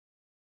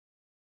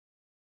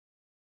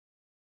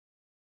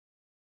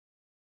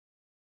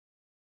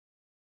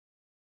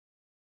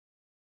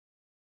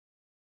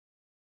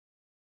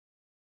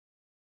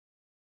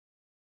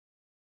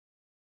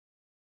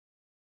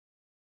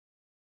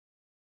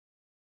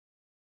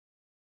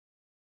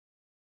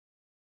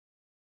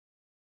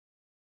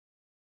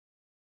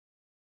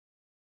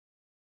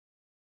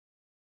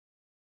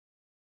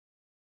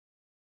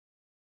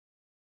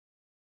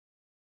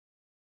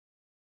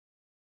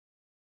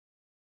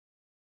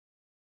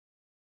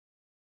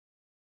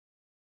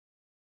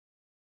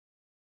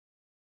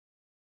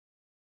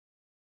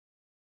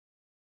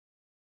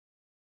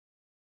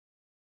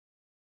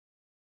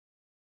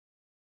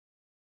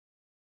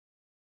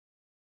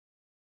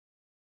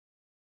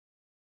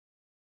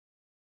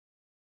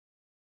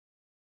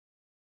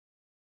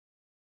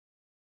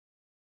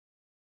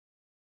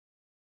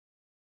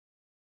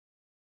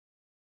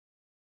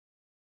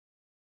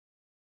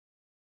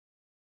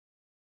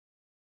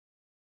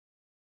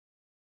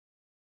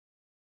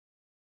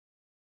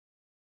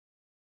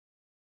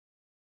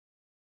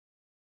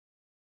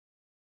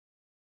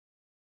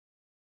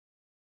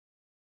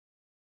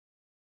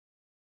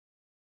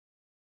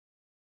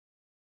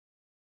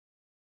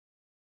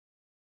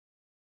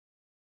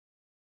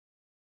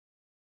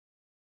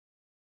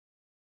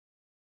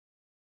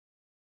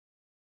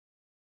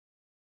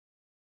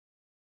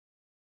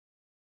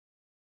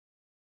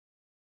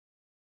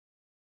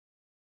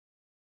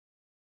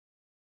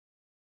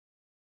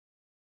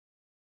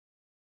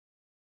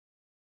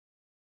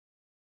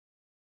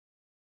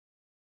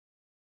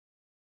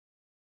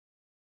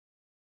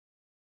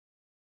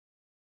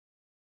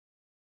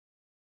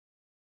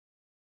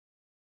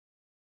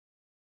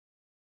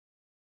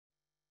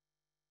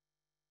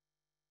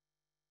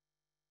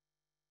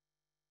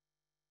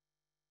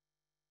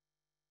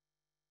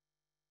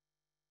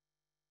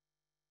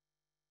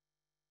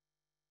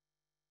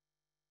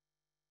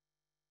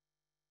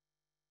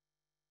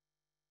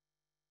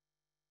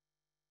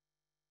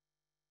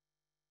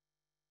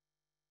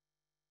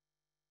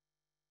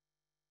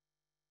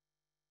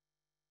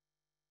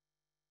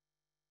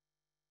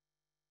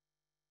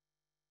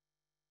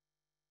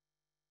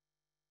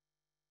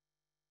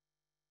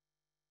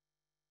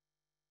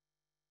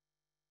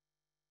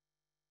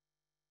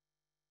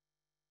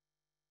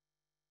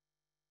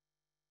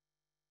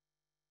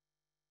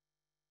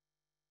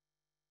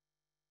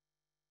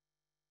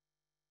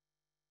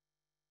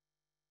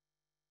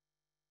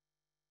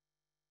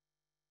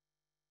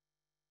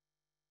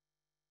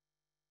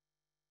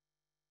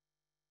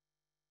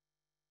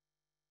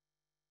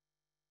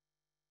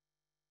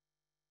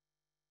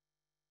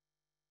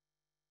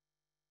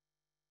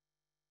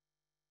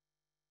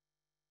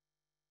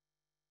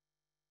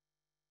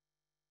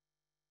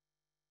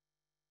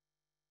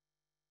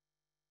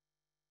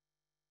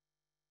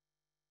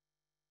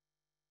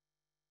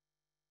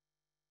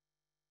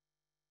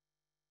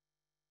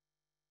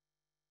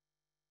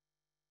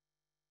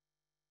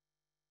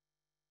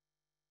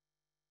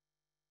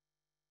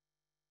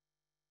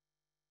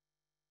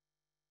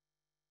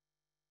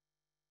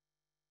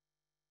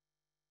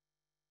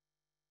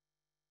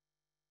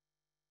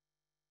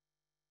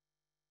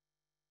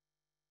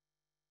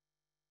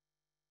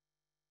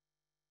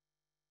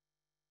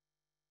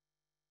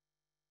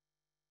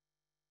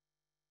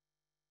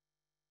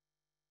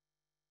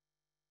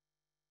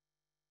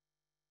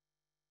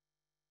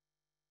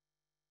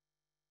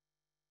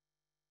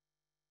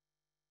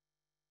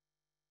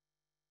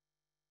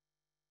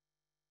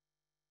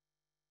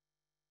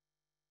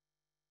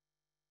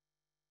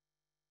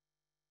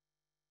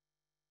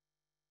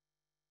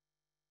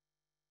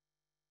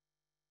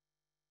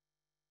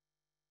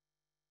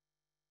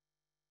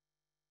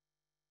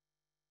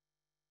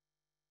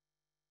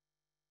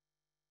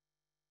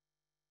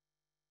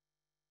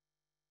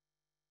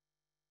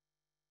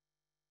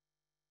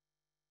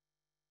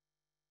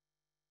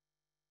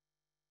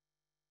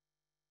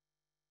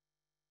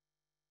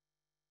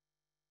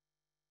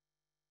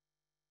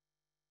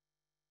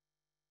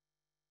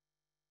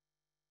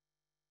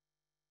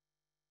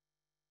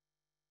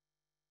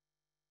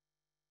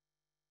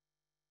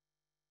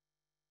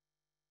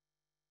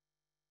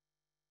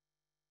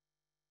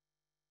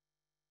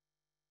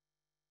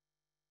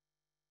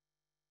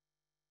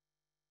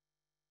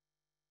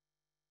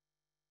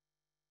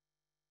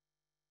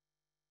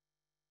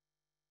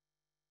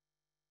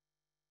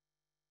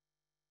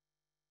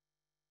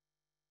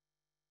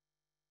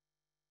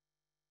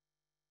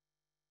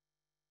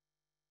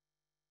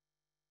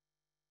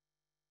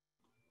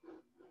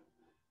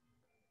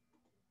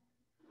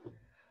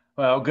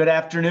Well, good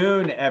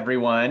afternoon,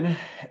 everyone.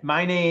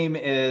 My name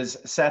is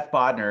Seth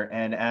Bodner,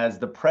 and as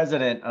the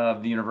president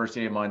of the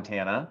University of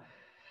Montana,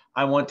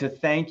 I want to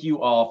thank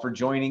you all for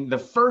joining the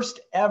first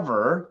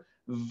ever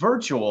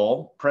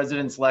virtual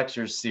President's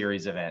Lectures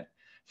Series event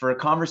for a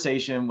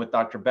conversation with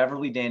Dr.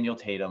 Beverly Daniel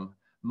Tatum,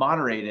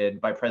 moderated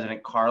by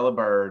President Carla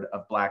Bird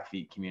of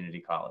Blackfeet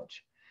Community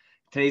College.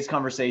 Today's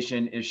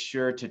conversation is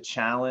sure to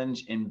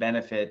challenge and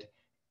benefit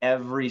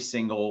every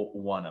single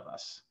one of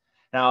us.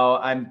 Now,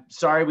 I'm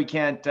sorry we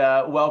can't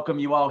welcome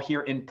you all here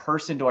in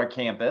person to our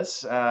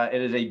campus.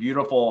 It is a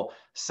beautiful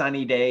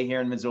sunny day here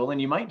in Missoula, and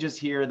you might just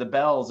hear the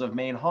bells of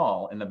Main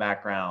Hall in the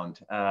background,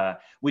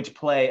 which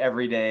play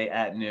every day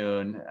at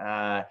noon.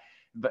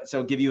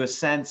 So give you a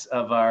sense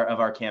of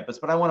our campus.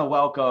 But I want to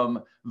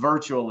welcome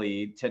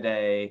virtually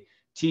today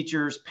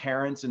teachers,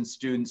 parents, and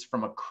students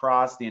from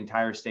across the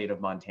entire state of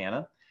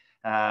Montana.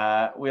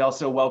 We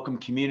also welcome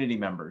community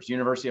members,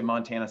 University of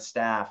Montana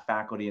staff,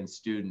 faculty, and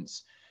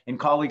students, and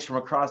colleagues from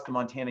across the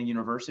Montana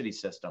University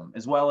system,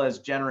 as well as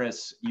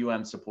generous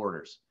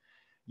supporters.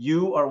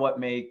 You are what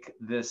make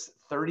this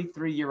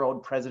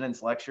 33-year-old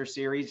President's Lecture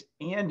Series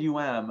and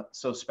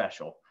so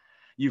special.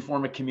 You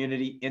form a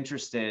community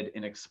interested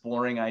in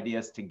exploring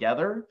ideas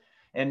together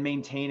and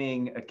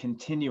maintaining a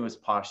continuous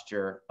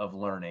posture of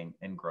learning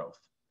and growth.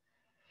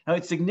 Now,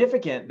 it's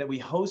significant that we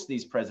host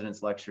these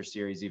President's Lecture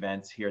Series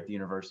events here at the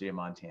University of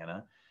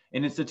Montana,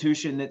 an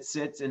institution that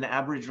sits in the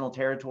Aboriginal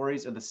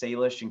territories of the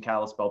Salish and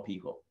Kalispel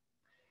people.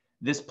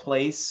 This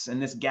place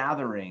and this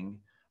gathering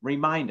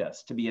remind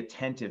us to be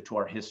attentive to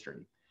our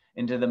history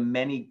and to the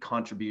many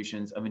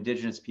contributions of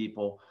Indigenous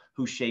people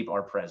who shape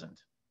our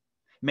present.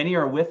 Many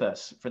are with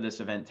us for this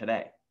event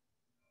today.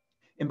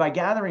 And by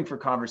gathering for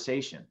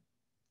conversation,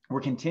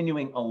 we're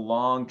continuing a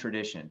long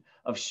tradition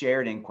of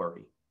shared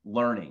inquiry,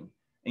 learning,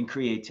 and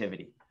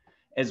creativity,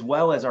 as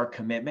well as our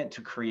commitment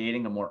to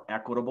creating a more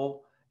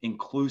equitable,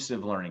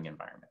 inclusive learning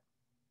environment.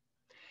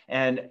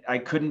 And I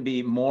couldn't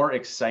be more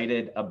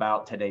excited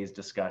about today's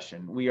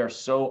discussion. We are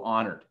so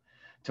honored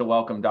to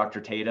welcome Dr.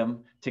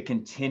 Tatum to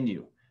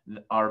continue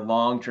our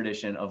long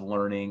tradition of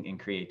learning and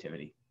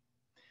creativity.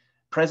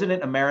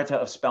 President Emerita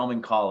of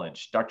Spelman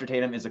College, Dr.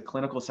 Tatum is a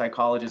clinical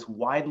psychologist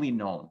widely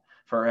known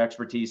for her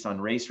expertise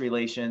on race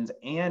relations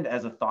and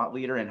as a thought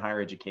leader in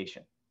higher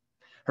education.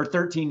 Her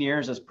 13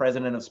 years as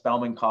president of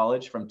Spelman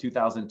College from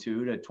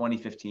 2002 to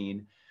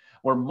 2015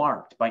 were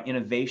marked by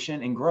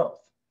innovation and growth,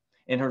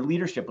 and her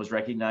leadership was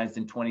recognized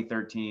in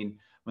 2013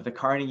 with the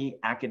Carnegie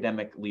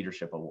Academic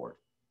Leadership Award.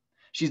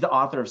 She's the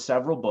author of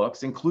several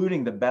books,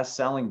 including the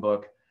best-selling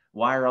book,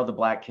 Why Are All the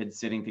Black Kids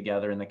Sitting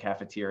Together in the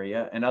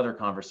Cafeteria, and Other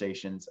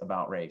Conversations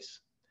About Race.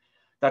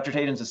 Dr.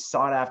 Tatum's a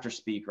sought-after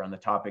speaker on the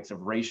topics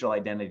of racial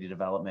identity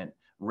development,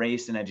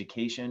 race and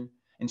education,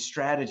 and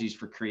strategies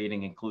for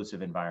creating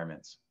inclusive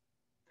environments.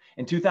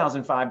 In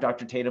 2005,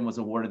 Dr. Tatum was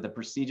awarded the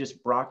prestigious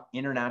Brock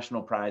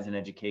International Prize in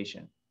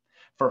Education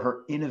for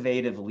her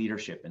innovative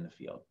leadership in the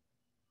field.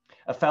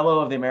 A fellow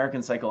of the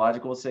American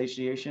Psychological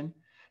Association,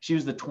 she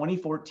was the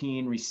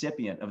 2014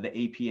 recipient of the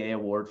APA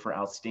Award for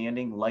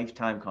Outstanding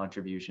Lifetime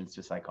Contributions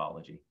to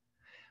Psychology.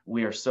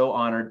 We are so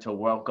honored to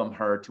welcome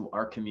her to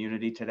our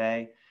community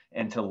today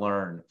and to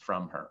learn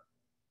from her.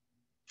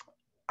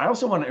 I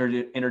also want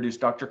to introduce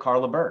Dr.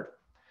 Carla Bird,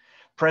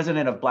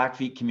 president of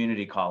Blackfeet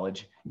Community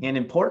College, and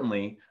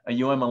importantly, a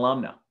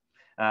alumna.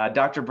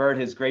 Dr. Bird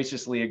has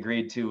graciously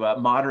agreed to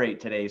moderate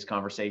today's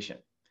conversation.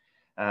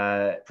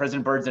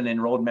 President Bird's an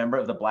enrolled member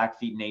of the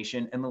Blackfeet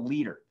Nation and a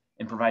leader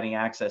in providing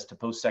access to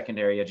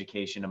post-secondary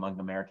education among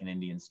American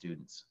Indian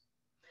students.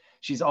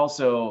 She's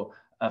also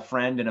a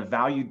friend and a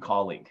valued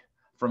colleague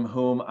from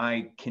whom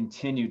I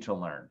continue to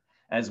learn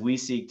as we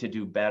seek to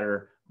do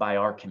better by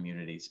our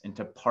communities and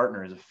to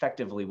partner as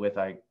effectively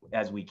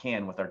as we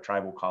can with our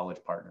tribal college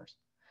partners.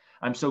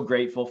 I'm so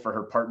grateful for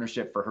her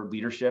partnership, for her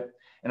leadership,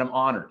 and I'm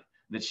honored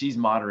that she's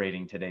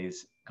moderating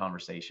today's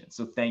conversation.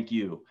 So thank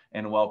you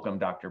and welcome,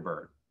 Dr.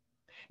 Bird.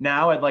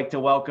 Now I'd like to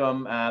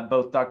welcome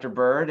both Dr.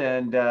 Bird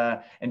and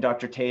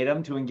Dr.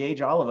 Tatum to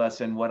engage all of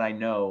us in what I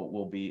know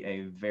will be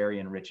a very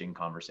enriching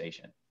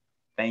conversation.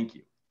 Thank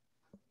you.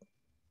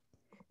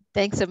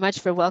 Thanks so much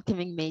for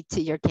welcoming me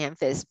to your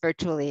campus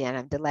virtually, and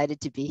I'm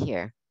delighted to be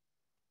here.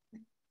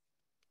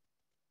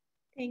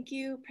 Thank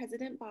you,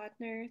 President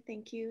Bodner.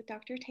 Thank you,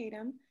 Dr.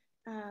 Tatum.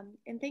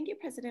 And thank you,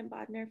 President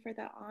Bodner, for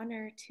the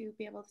honor to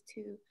be able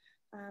to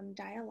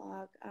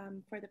dialogue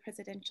for the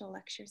Presidential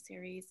Lecture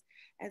Series,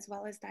 as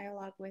well as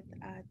dialogue with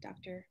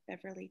Dr.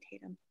 Beverly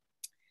Tatum.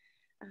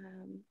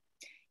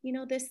 You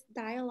know, this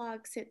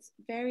dialogue sits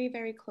very,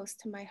 very close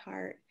to my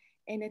heart,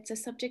 and it's a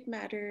subject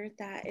matter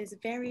that is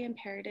very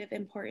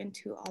important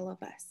to all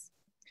of us.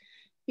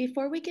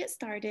 Before we get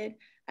started,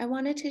 I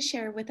wanted to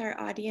share with our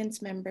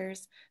audience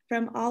members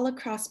from all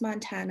across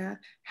Montana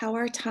how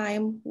our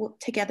time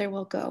together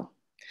will go.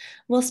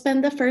 We'll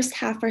spend the first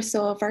half or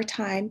so of our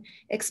time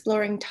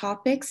exploring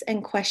topics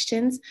and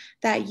questions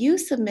that you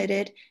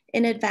submitted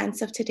in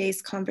advance of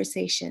today's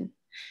conversation.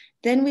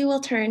 Then we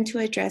will turn to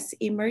address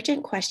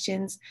emergent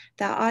questions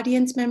that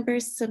audience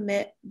members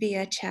submit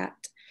via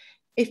chat.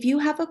 If you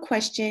have a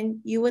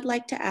question you would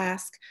like to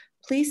ask,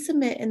 please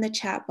submit in the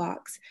chat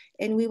box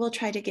and we will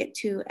try to get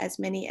to as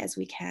many as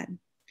we can.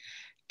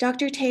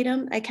 Dr.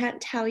 Tatum, I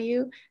can't tell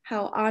you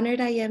how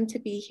honored I am to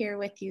be here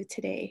with you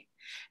today.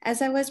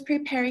 As I was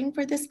preparing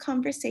for this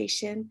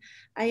conversation,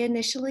 I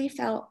initially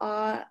felt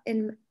awe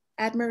and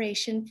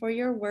admiration for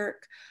your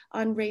work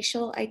on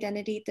racial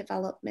identity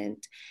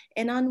development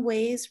and on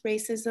ways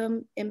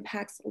racism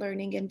impacts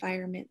learning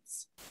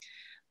environments.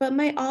 But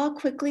my awe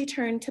quickly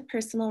turned to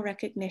personal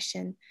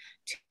recognition,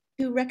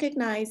 to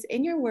recognize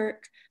in your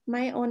work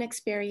my own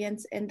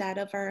experience and that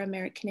of our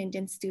American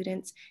Indian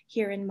students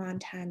here in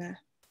Montana.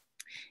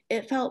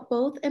 It felt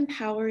both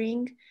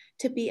empowering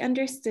to be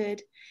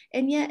understood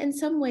and yet in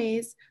some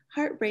ways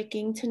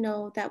heartbreaking to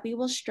know that we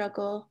will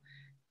struggle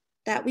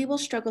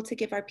to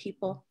give our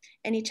people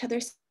and each other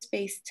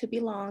space to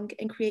belong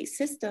and create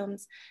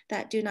systems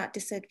that do not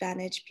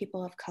disadvantage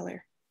people of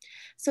color.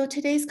 So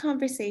today's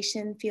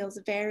conversation feels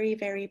very,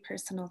 very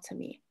personal to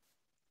me.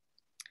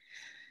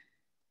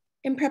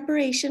 In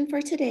preparation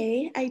for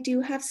today, I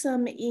do have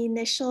some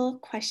initial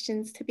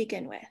questions to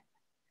begin with.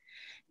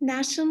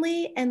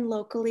 Nationally and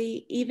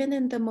locally, even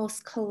in the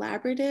most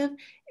collaborative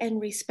and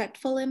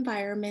respectful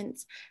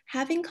environments,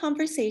 having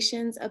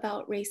conversations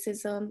about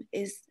racism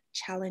is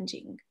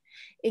challenging.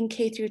 In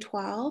K through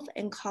 12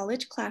 and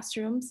college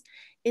classrooms,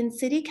 in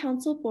city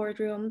council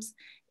boardrooms,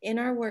 in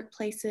our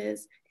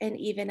workplaces, and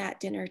even at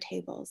dinner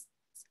tables.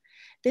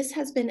 This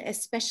has been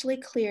especially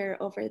clear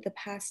over the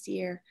past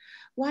year.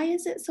 Why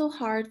is it so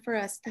hard for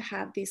us to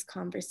have these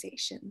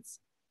conversations?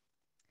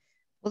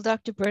 Well,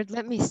 Dr. Bird,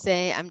 let me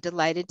say I'm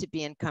delighted to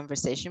be in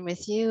conversation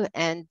with you.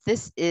 And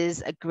this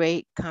is a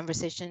great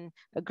conversation,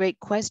 a great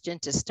question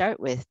to start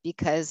with,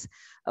 because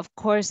of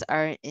course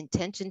our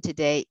intention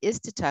today is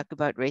to talk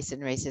about race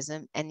and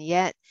racism, and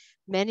yet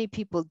many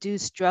people do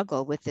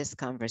struggle with this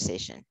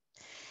conversation.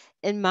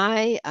 In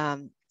my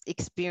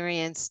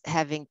experience,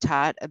 having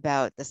taught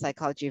about the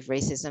psychology of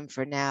racism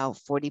for now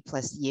 40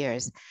 plus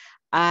years,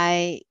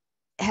 I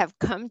have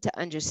come to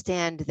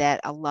understand that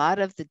a lot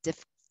of the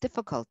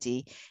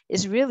difficulty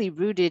is really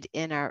rooted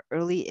in our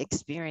early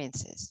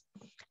experiences.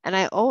 And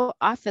I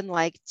often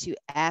like to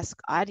ask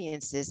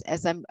audiences,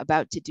 as I'm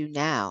about to do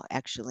now,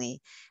 actually,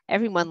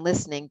 everyone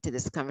listening to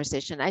this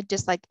conversation, I'd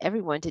just like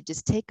everyone to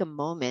just take a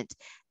moment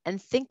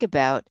and think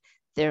about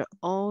their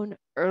own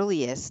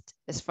earliest,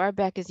 as far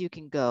back as you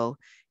can go,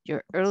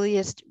 your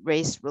earliest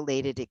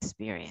race-related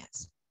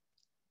experience.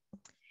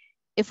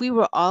 If we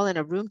were all in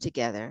a room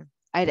together,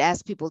 I'd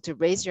ask people to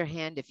raise your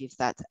hand if you've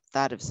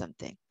thought of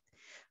something.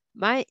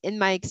 In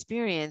my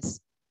experience,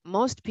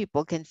 most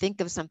people can think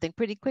of something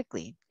pretty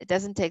quickly. It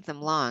doesn't take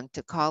them long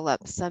to call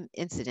up some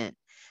incident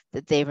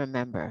that they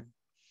remember.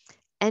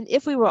 And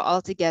if we were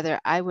all together,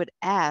 I would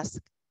ask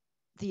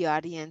the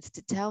audience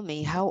to tell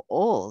me how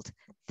old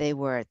they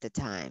were at the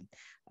time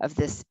of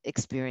this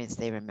experience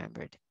they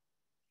remembered.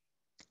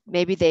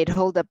 Maybe they'd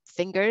hold up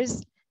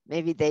fingers,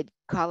 maybe they'd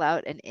call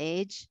out an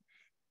age.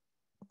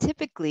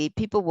 Typically,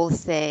 people will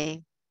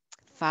say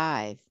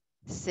 5,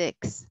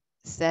 6,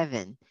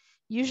 7,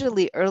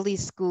 usually early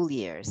school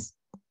years,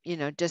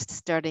 just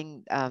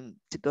starting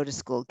to go to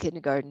school,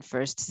 kindergarten,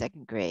 first,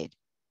 second grade.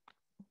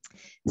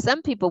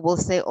 Some people will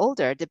say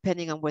older,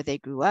 depending on where they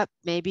grew up.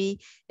 Maybe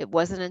it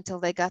wasn't until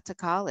they got to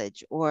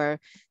college or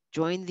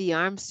joined the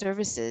armed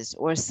services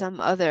or some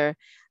other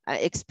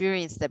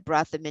experience that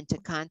brought them into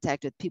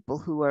contact with people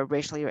who are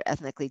racially or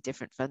ethnically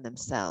different from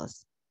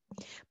themselves.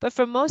 But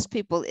for most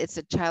people, it's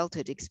a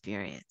childhood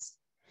experience.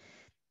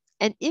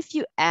 And if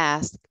you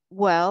ask,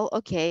 well,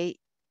 okay,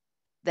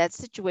 that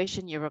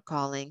situation you're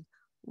recalling,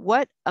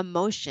 what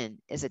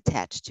emotion is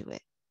attached to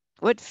it?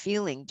 What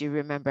feeling do you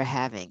remember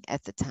having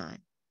at the time?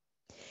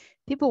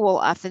 People will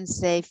often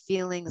say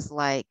feelings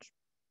like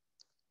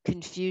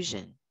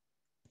confusion,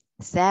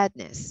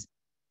 sadness,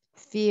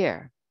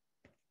 fear,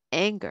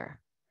 anger,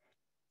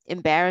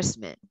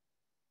 embarrassment,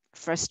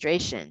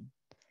 frustration.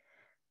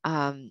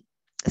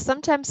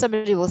 Sometimes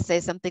somebody will say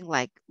something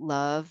like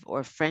love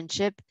or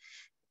friendship,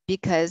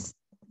 because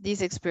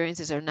these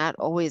experiences are not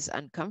always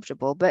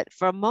uncomfortable, but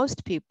for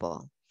most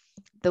people,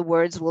 the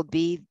words will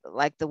be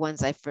like the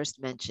ones I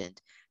first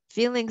mentioned,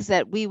 feelings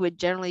that we would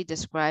generally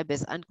describe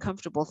as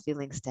uncomfortable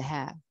feelings to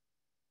have.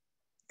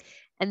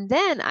 And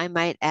then I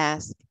might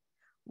ask,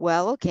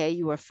 well, okay,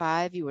 you were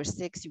 5, you were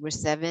 6, you were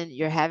 7,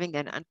 you're having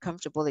an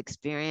uncomfortable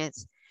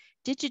experience.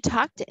 Did you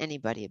talk to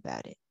anybody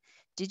about it?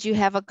 Did you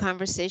have a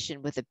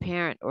conversation with a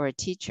parent or a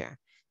teacher,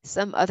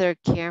 some other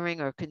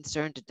caring or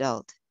concerned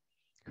adult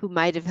who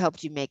might have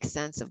helped you make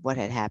sense of what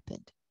had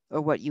happened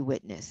or what you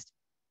witnessed?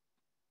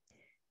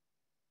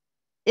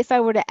 If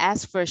I were to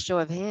ask for a show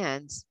of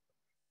hands,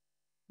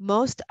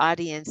 most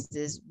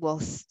audiences will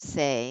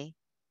say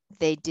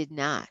they did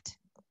not.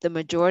 The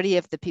majority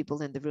of the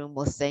people in the room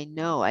will say,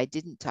 no, I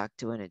didn't talk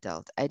to an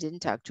adult. I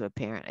didn't talk to a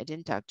parent. I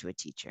didn't talk to a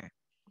teacher.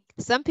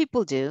 Some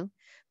people do,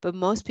 but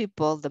most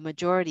people, the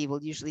majority,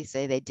 will usually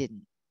say they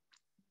didn't.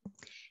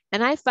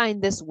 And I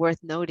find this worth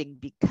noting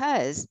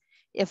because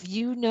if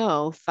you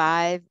know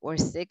 5 or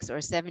 6 or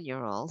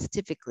 7-year-olds,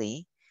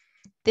 typically,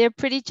 They're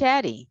pretty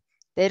chatty.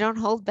 They don't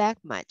hold back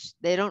much.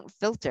 They don't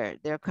filter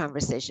their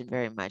conversation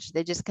very much.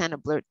 They just kind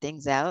of blurt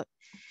things out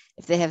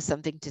if they have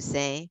something to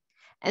say.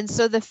 And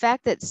so the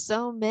fact that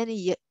so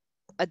many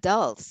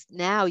adults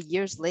now,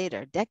 years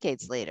later,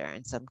 decades later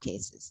in some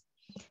cases,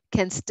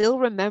 can still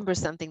remember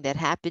something that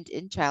happened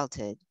in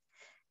childhood.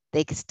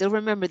 They can still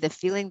remember the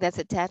feeling that's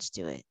attached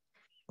to it.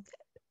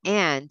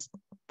 And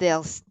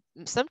they'll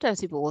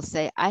sometimes people will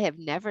say, I have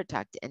never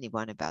talked to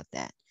anyone about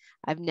that.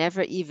 I've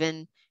never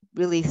even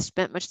really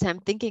spent much time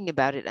thinking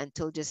about it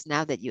until just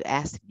now that you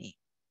asked me.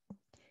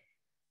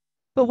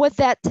 But what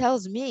that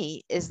tells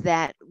me is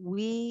that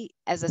we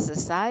as a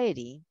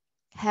society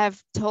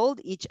have told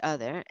each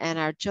other and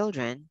our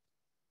children,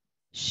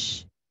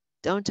 shh,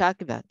 don't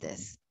talk about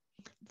this.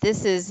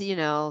 This is,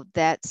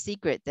 that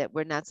secret that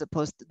we're not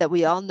supposed to, that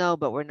we all know,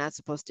 but we're not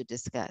supposed to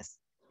discuss.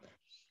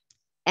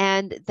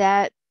 And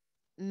that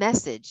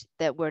message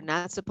that we're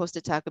not supposed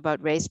to talk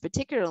about race,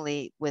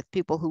 particularly with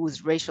people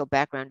whose racial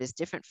background is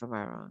different from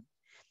our own,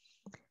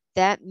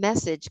 that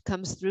message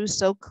comes through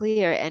so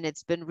clear and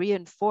it's been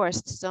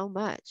reinforced so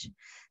much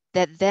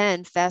that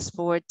then fast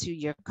forward to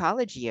your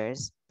college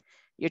years,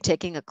 you're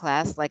taking a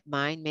class like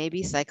mine,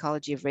 maybe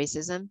psychology of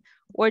racism,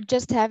 or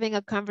just having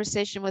a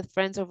conversation with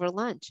friends over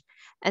lunch.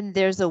 And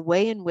there's a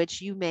way in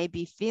which you may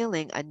be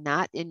feeling a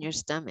knot in your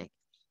stomach,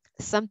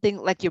 something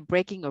like you're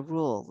breaking a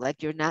rule,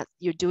 like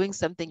you're doing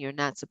something you're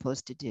not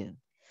supposed to do.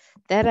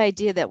 That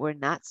idea that we're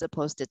not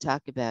supposed to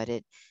talk about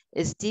it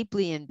is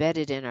deeply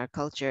embedded in our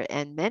culture,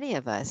 and many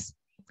of us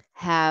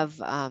have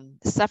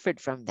suffered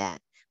from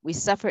that. We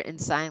suffer in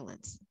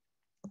silence.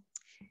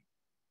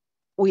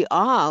 We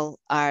all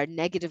are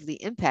negatively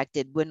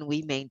impacted when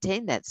we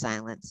maintain that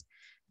silence,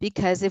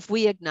 because if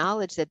we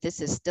acknowledge that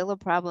this is still a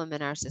problem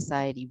in our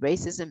society,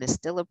 racism is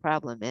still a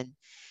problem in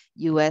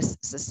US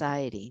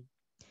society,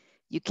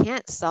 you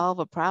can't solve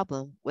a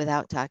problem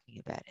without talking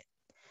about it.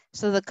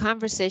 So the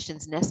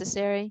conversation's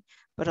necessary,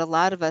 but a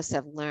lot of us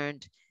have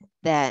learned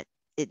that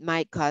it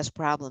might cause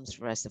problems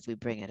for us if we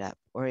bring it up,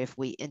 or if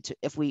we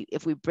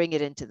bring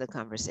it into the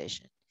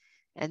conversation.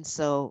 And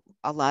so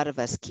a lot of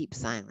us keep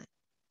silent.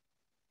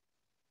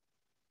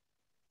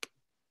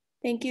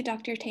 Thank you,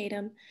 Dr.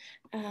 Tatum.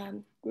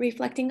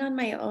 Reflecting on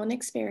my own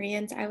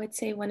experience, I would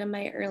say one of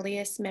my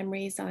earliest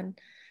memories on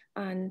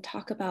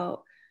talk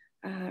about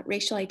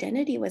racial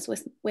identity was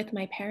with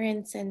my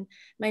parents, and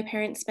my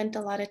parents spent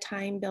a lot of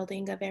time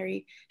building a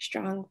very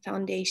strong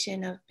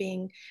foundation of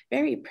being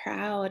very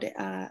proud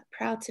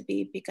to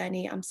be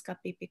Bigani,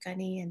 Amskapi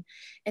Bigani.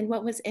 And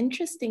what was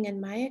interesting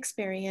in my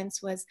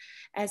experience was,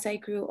 as I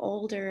grew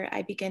older,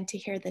 I began to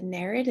hear the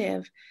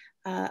narrative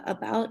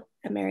about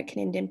American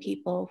Indian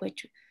people,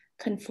 which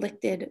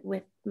conflicted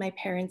with my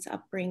parents'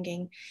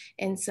 upbringing.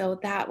 And so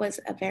that was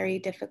a very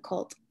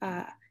difficult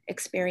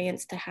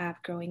experience to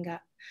have growing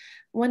up.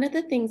 One of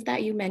the things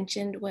that you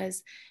mentioned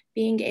was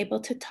being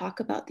able to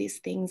talk about these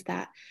things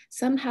that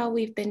somehow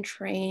we've been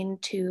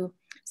trained to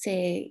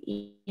say,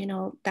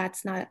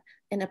 that's not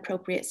an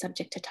appropriate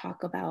subject to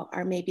talk about,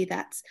 or maybe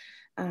that's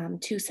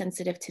too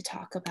sensitive to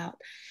talk about.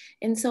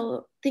 And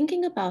so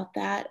thinking about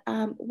that,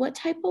 what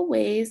type of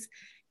ways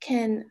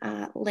can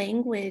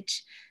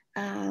language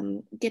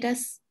get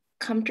us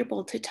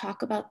comfortable to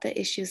talk about the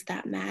issues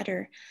that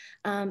matter?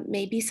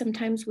 Maybe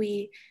sometimes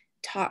we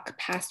talk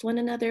past one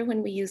another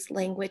when we use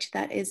language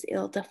that is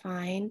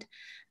ill-defined.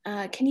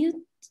 Can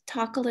you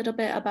talk a little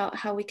bit about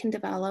how we can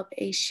develop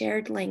a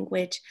shared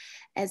language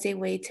as a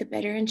way to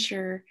better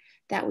ensure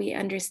that we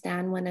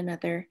understand one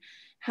another?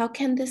 How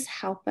can this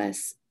help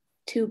us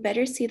to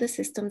better see the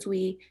systems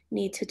we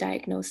need to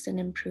diagnose and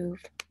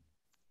improve?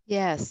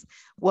 Yes.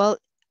 Well,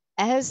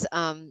 as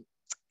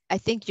I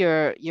think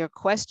your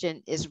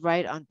question is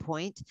right on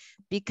point,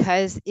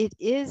 because it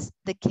is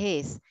the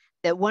case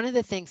that one of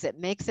the things that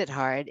makes it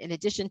hard, in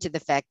addition to the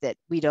fact that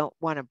we don't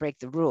want to break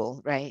the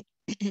rule, right?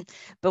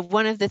 But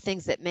one of the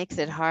things that makes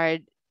it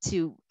hard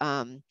to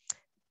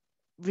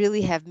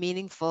really have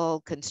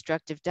meaningful,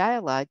 constructive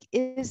dialogue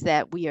is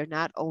that we are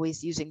not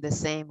always using the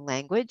same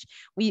language.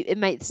 It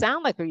might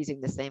sound like we're using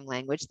the same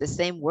language, the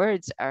same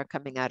words are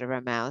coming out of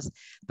our mouths,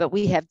 but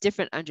we have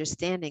different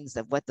understandings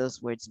of what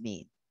those words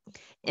mean.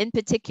 In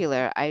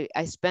particular,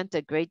 I spent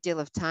a great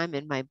deal of time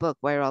in my book,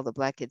 Why Are All the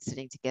Black Kids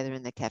Sitting Together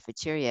in the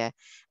Cafeteria,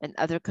 and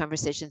other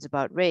conversations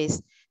about race.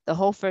 The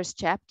whole first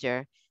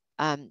chapter,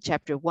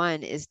 chapter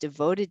 1, is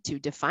devoted to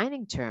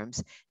defining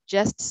terms,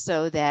 just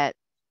so that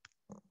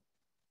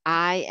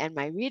I and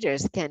my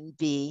readers can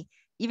be,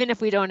 even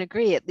if we don't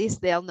agree, at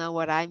least they'll know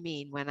what I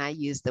mean when I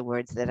use the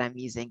words that I'm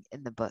using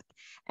in the book.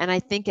 And I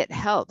think it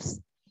helps.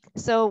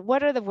 So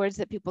what are the words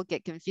that people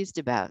get confused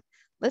about?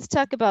 Let's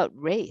talk about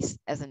race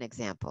as an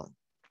example.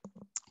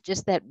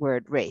 Just that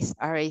word, race,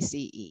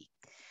 R-A-C-E.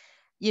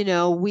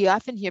 We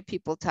often hear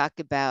people talk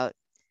about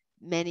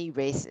many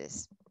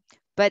races,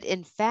 but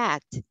in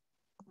fact,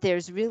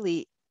 there's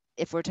really,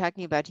 if we're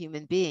talking about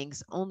human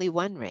beings, only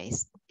one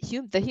race,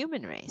 the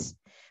human race.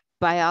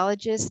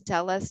 Biologists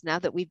tell us, now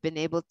that we've been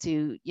able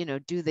to,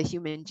 do the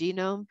human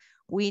genome,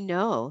 we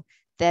know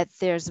that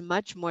there's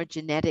much more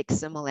genetic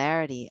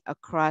similarity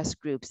across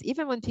groups.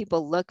 Even when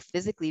people look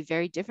physically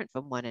very different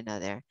from one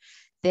another,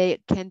 they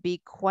can be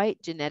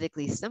quite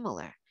genetically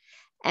similar.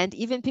 And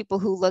even people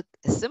who look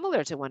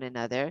similar to one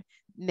another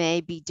may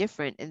be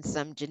different in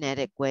some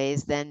genetic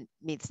ways than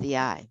meets the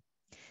eye.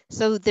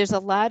 So there's a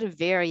lot of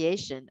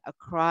variation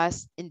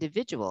across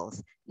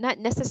individuals, not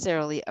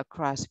necessarily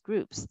across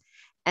groups.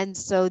 And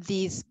so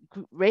these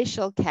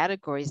racial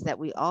categories that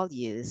we all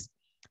use,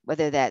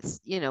 whether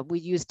that's, we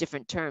use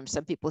different terms.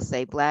 Some people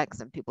say black,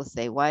 some people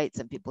say white,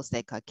 some people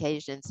say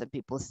Caucasian, some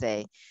people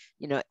say,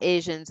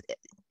 Asians,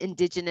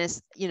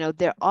 indigenous,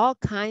 there are all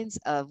kinds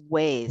of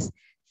ways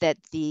that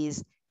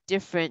these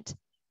different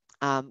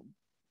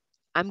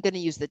I'm going to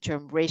use the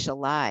term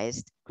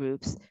racialized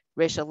groups.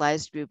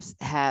 Racialized groups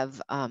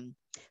have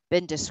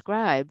been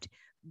described,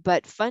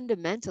 but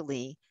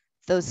fundamentally,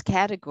 those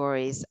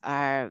categories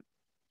are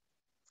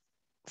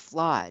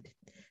flawed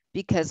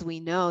because we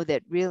know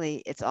that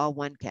really it's all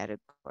one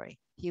category,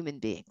 human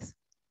beings.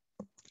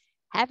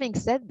 Having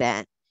said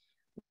that,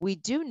 we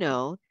do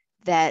know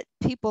that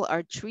people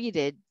are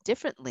treated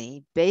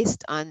differently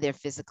based on their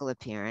physical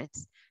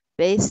appearance,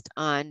 based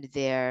on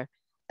their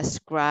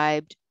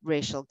ascribed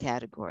racial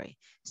category.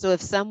 So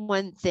if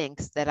someone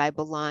thinks that I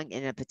belong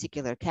in a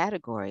particular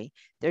category,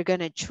 they're going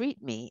to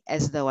treat me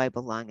as though I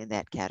belong in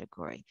that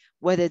category,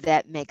 whether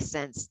that makes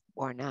sense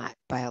or not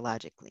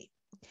biologically.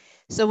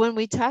 So when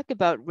we talk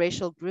about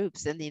racial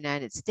groups in the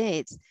United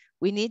States,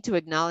 we need to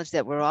acknowledge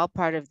that we're all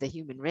part of the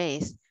human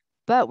race,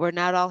 but we're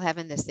not all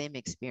having the same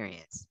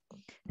experience.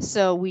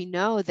 So we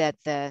know that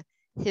the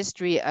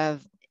history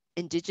of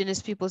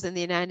indigenous peoples in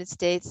the United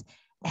States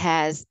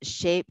has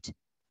shaped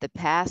the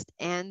past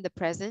and the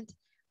present.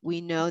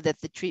 We know that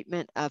the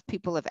treatment of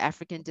people of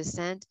African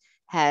descent,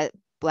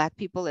 Black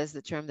people is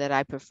the term that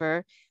I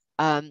prefer,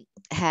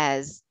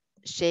 has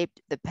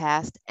shaped the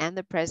past and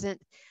the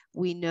present.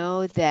 We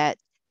know that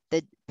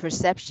the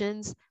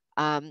perceptions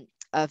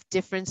of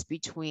difference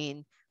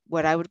between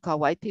what I would call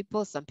white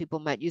people. Some people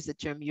might use the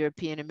term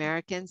European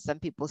American. Some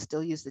people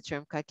still use the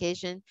term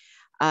Caucasian.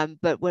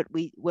 But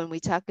when we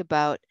talk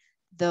about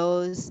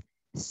those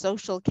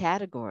social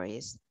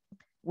categories,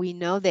 we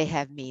know they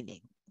have meaning,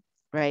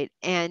 right?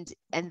 And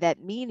that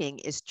meaning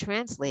is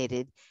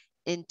translated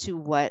into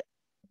what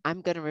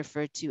I'm going to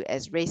refer to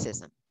as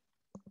racism.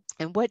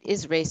 And what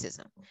is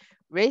racism?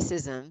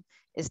 Racism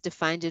is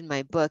defined in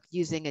my book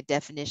using a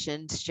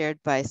definition shared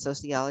by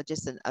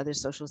sociologists and other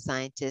social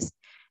scientists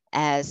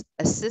as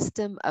a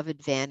system of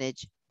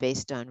advantage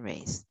based on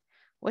race.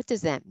 What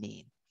does that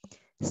mean?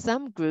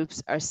 Some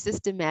groups are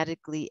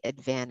systematically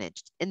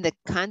advantaged in the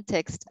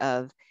context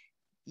of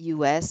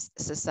US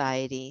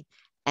society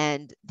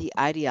and the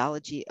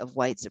ideology of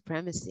white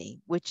supremacy,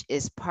 which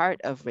is part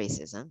of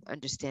racism,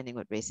 understanding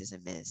what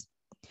racism is.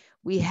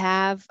 We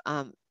have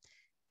a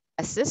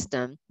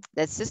system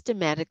that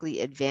systematically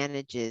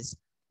advantages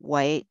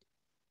white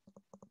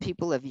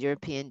people of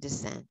European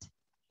descent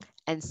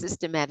and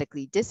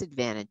systematically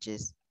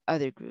disadvantages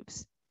other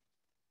groups.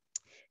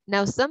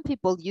 Now, some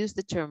people use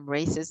the term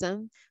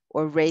racism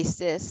or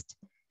racist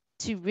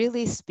to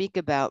really speak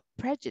about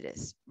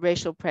prejudice,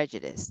 racial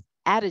prejudice,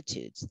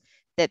 attitudes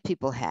that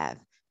people have.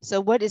 So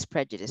what is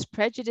prejudice?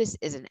 Prejudice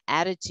is an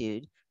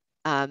attitude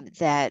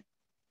that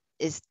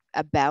is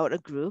about a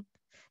group.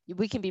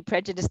 We can be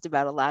prejudiced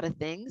about a lot of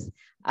things,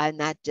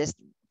 not just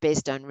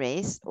based on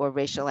race or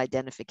racial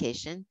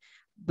identification,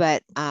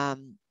 but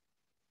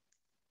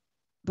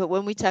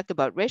when we talk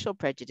about racial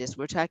prejudice,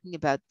 we're talking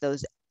about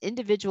those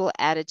individual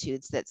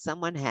attitudes that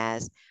someone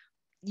has,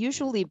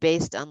 usually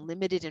based on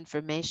limited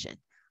information,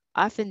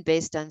 often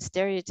based on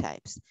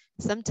stereotypes.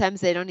 Sometimes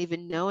they don't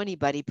even know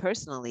anybody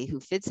personally who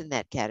fits in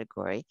that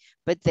category,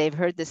 but they've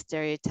heard the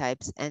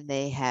stereotypes and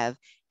they have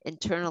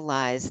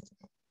internalized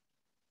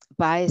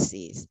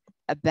biases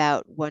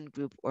about one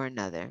group or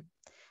another.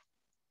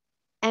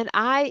 And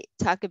I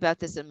talk about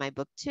this in my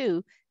book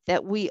too,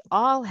 that we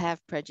all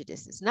have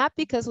prejudices, not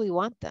because we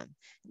want them,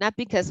 not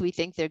because we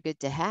think they're good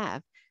to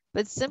have,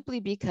 but simply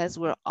because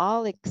we're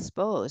all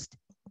exposed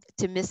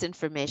to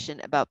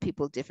misinformation about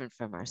people different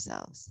from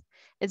ourselves.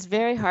 It's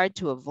very hard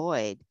to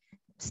avoid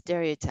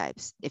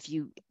stereotypes. If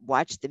you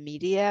watch the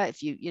media,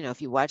 if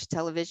you watch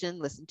television,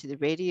 listen to the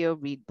radio,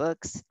 read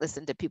books,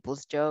 listen to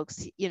people's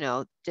jokes,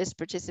 just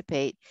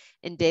participate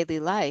in daily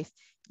life,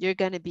 you're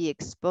going to be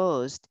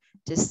exposed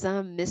to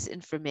some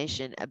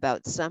misinformation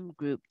about some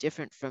group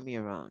different from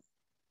your own.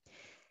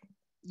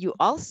 You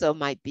also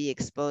might be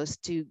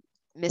exposed to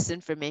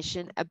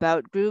misinformation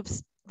about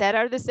groups that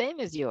are the same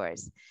as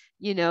yours.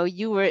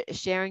 You were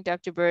sharing,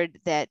 Dr. Bird,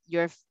 that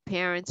your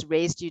parents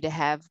raised you to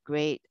have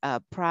great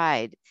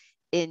pride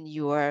in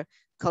your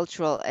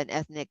cultural and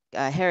ethnic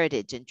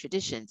heritage and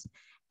traditions.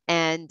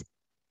 And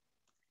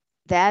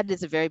that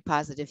is a very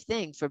positive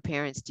thing for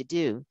parents to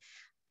do.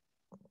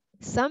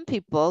 Some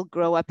people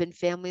grow up in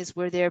families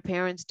where their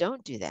parents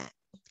don't do that.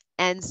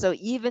 And so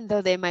even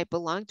though they might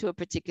belong to a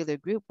particular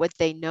group, what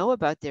they know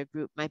about their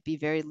group might be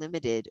very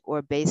limited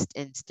or based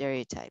in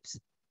stereotypes.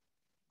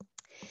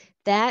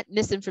 That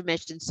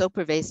misinformation is so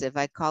pervasive,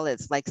 I call it,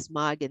 it's like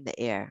smog in the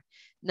air.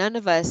 None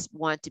of us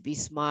want to be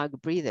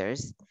smog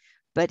breathers,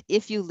 but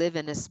if you live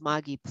in a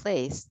smoggy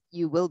place,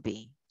 you will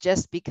be,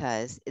 just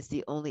because it's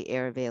the only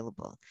air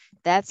available.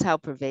 That's how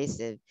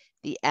pervasive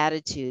the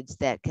attitudes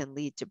that can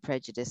lead to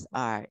prejudice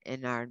are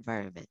in our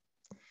environment.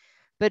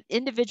 But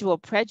individual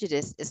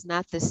prejudice is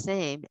not the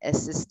same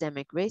as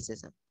systemic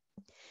racism.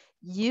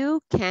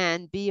 You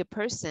can be a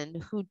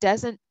person who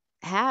doesn't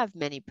have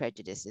many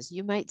prejudices.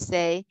 You might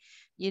say,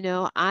 you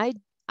know, I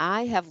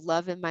have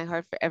love in my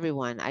heart for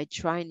everyone. I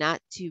try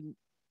not to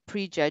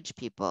prejudge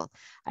people.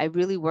 I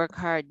really work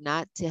hard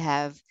not to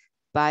have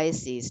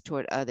biases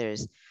toward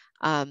others.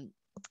 Um,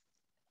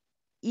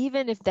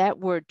 Even if that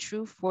were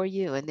true for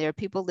you, and there are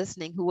people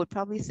listening who would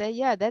probably say,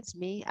 yeah, that's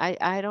me.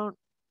 I don't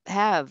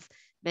have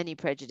many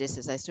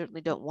prejudices. I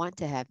certainly don't want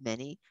to have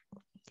many.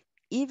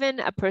 Even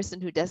a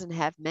person who doesn't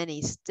have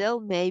many still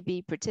may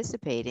be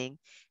participating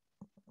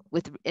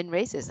in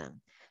racism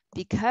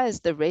because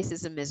the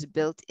racism is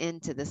built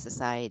into the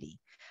society.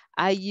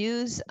 I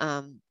use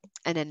an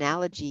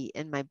analogy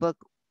in my book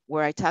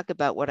where I talk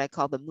about what I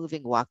call the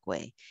moving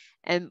walkway.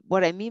 And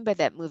what I mean by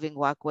that moving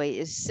walkway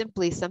is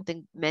simply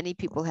something many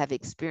people have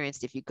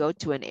experienced. If you go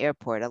to an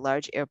airport, a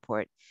large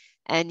airport,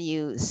 and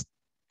you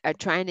are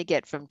trying to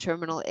get from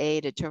terminal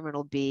A to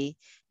terminal B,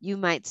 you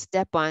might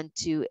step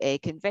onto a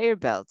conveyor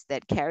belt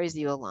that carries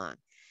you along.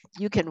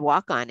 You can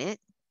walk on it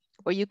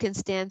or you can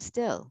stand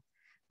still.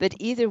 But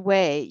either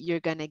way, you're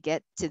going to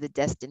get to the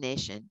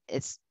destination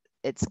it's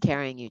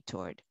carrying you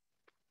toward.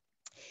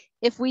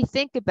 If we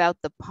think about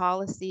the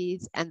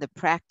policies and the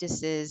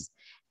practices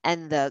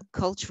and the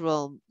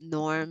cultural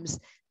norms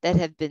that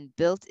have been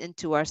built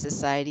into our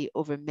society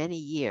over many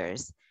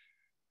years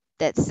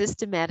that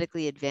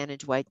systematically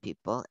advantage white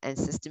people and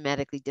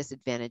systematically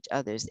disadvantage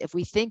others, if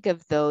we think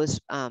of those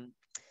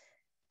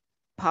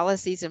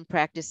policies and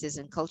practices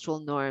and cultural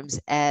norms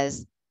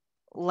as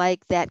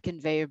like that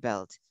conveyor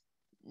belt,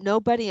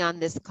 nobody on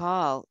this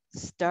call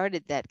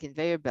started that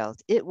conveyor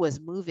belt. It was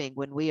moving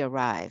when we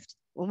arrived.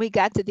 When we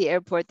got to the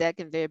airport, that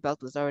conveyor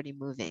belt was already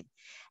moving.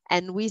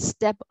 And we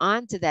step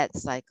onto that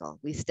cycle,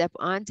 we step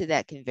onto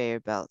that conveyor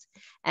belt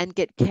and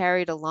get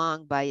carried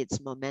along by its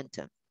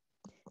momentum.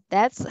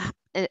 That's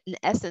in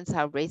essence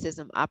how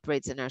racism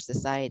operates in our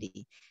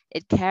society.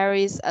 It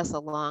carries us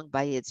along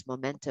by its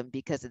momentum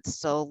because it's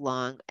so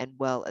long and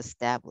well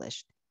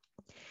established.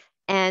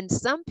 And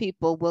some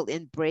people will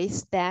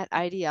embrace that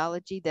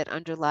ideology that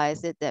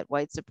underlies it, that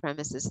white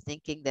supremacist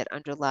thinking that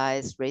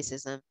underlies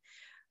racism,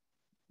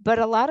 but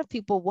a lot of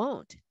people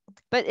won't.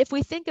 But if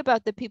we think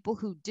about the people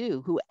who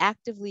do, who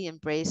actively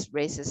embrace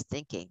racist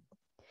thinking,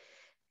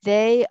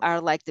 they are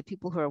like the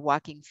people who are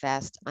walking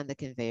fast on the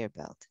conveyor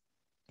belt.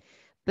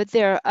 But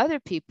there are other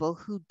people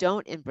who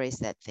don't embrace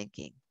that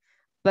thinking,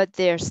 but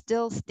they're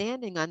still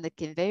standing on the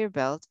conveyor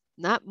belt,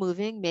 not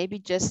moving, maybe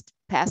just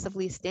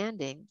passively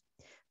standing,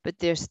 but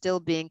they're still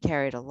being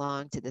carried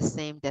along to the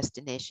same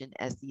destination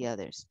as the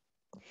others.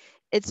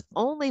 It's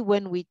only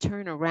when we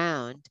turn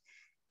around,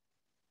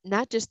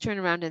 not just turn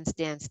around and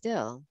stand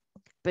still,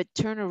 but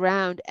turn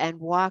around and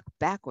walk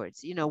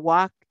backwards,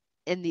 walk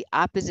in the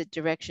opposite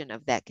direction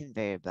of that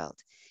conveyor belt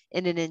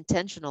in an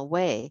intentional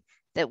way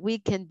that we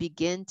can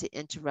begin to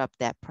interrupt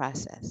that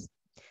process.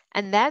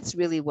 And that's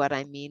really what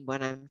I mean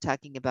when I'm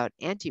talking about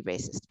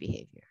anti-racist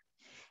behavior.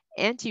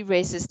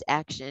 Anti-racist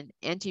action,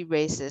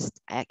 anti-racist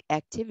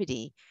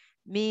activity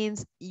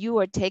means you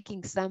are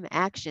taking some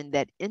action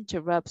that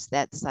interrupts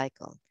that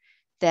cycle,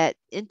 that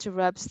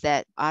interrupts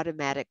that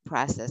automatic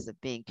process of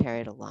being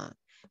carried along,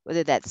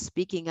 whether that's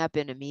speaking up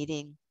in a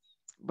meeting,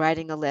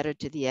 writing a letter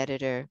to the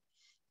editor,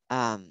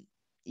 um,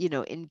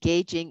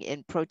 engaging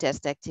in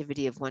protest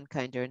activity of one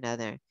kind or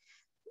another.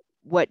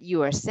 What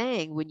you are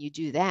saying when you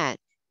do that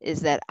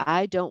is that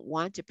I don't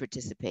want to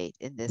participate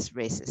in this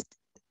racist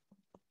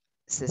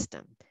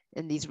system,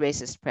 in these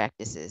racist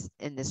practices,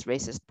 in this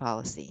racist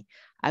policy.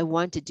 I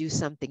want to do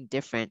something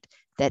different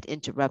that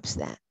interrupts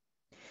that.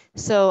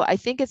 So I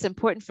think it's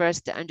important for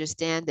us to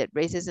understand that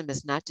racism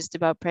is not just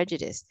about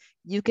prejudice.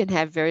 You can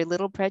have very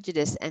little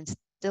prejudice and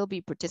still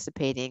be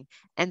participating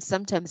and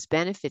sometimes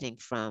benefiting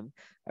from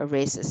a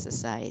racist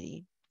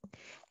society.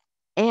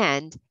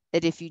 And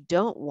that if you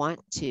don't want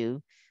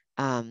to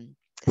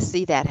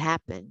see that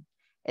happen,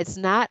 it's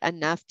not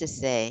enough to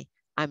say,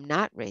 I'm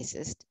not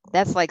racist.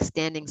 That's like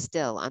standing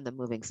still on the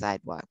moving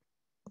sidewalk.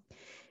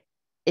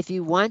 If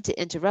you want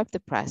to interrupt the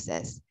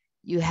process,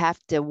 you have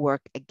to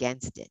work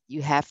against it.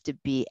 You have to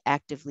be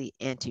actively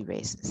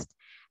anti-racist.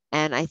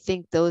 And I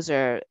think those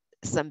are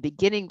some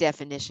beginning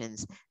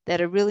definitions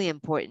that are really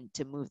important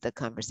to move the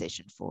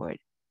conversation forward.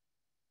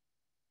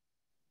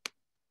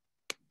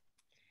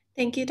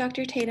 Thank you,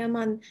 Dr. Tatum,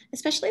 on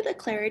especially the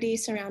clarity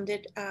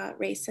surrounded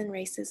race and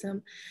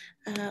racism.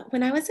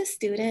 When I was a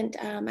student,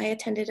 I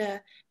attended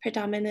a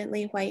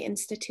predominantly white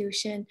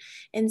institution.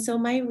 And so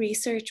my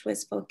research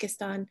was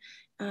focused on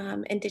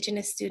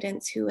Indigenous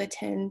students who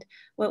attend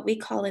what we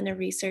call in a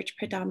research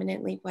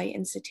predominantly white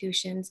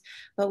institutions.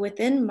 But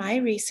within my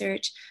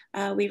research,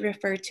 we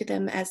refer to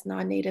them as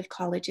non-Native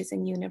colleges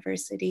and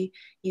university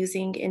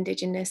using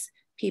Indigenous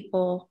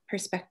people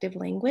perspective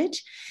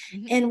language.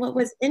 Mm-hmm. And what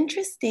was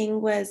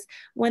interesting was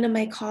one of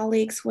my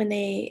colleagues, when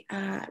they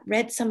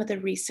read some of the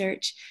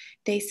research,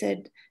 they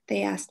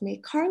asked me,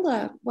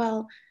 Carla,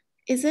 well,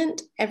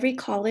 isn't every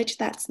college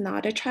that's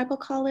not a tribal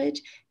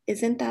college,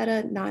 isn't that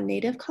a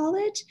non-Native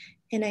college?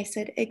 And I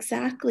said,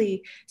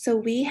 exactly. So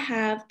we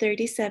have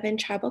 37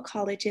 tribal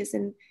colleges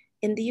in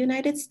the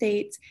United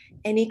States.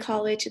 Any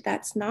college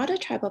that's not a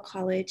tribal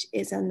college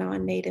is a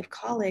non-Native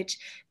college.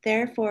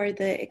 Therefore,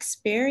 the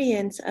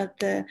experience of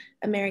the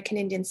American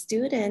Indian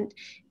student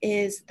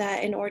is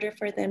that in order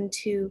for them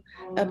to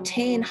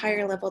obtain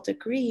higher level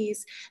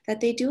degrees,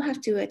 that they do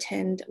have to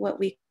attend what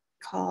we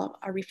call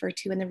or refer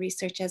to in the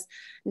research as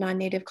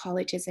non-Native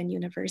colleges and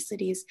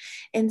universities.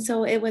 And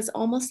so it was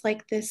almost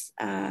like this,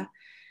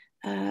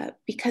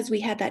 because we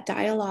had that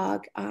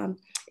dialogue,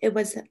 it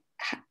was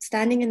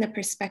standing in the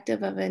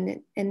perspective of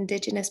an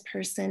Indigenous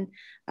person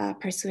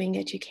pursuing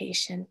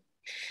education.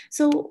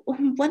 So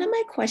one of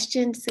my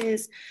questions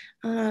is,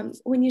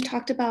 when you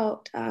talked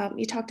about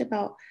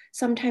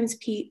sometimes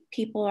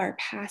people are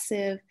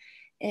passive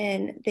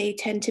and they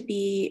tend to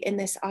be in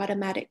this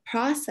automatic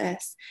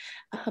process,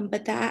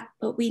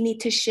 but we need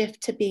to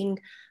shift to being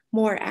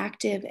more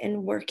active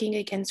and working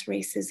against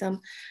racism.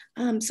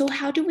 So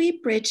how do we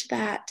bridge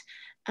that?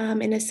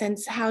 In a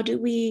sense, how do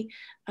we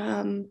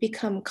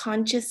become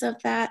conscious of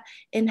that?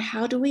 And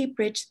how do we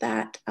bridge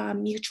that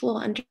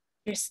mutual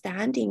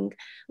understanding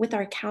with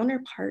our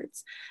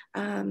counterparts?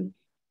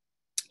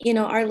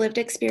 Our lived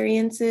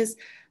experiences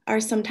are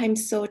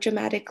sometimes so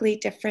dramatically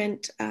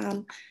different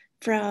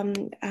from,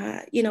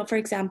 for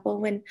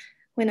example,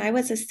 when I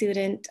was a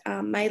student,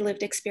 my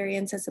lived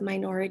experience as a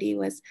minority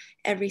was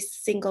every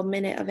single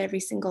minute of every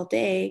single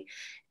day.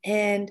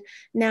 And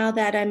now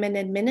that I'm an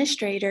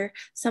administrator,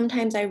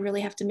 sometimes I really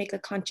have to make a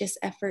conscious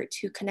effort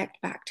to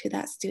connect back to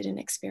that student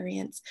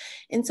experience.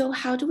 And so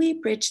how do we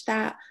bridge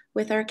that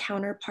with our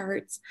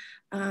counterparts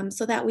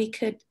so that we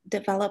could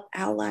develop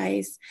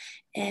allies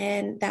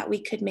and that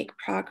we could make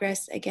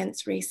progress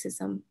against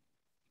racism?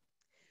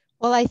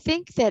 Well, I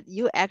think that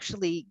you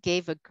actually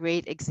gave a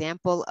great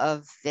example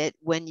of it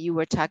when you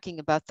were talking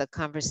about the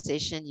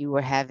conversation you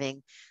were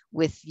having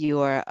with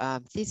your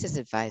thesis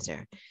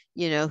advisor.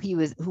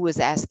 Who was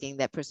asking,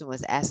 that person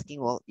was asking,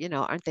 well,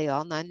 aren't they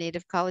all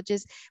non-Native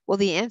colleges? Well,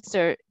 the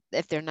answer,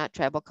 if they're not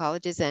tribal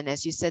colleges, and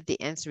as you said,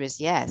 the answer is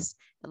yes.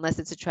 Unless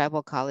it's a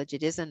tribal college,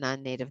 it is a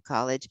non-Native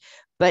college.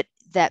 But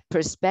that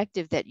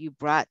perspective that you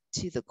brought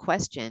to the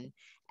question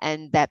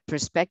and that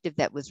perspective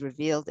that was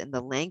revealed in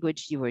the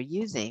language you were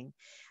using,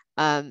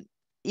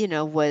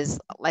 was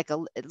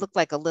it looked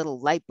like a little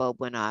light bulb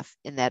went off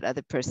in that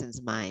other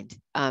person's mind,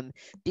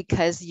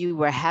 because you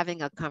were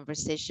having a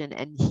conversation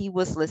and he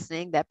was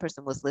listening, that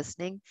person was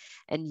listening,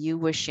 and you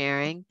were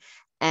sharing.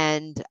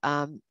 And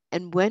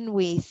when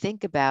we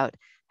think about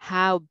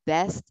how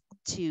best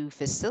to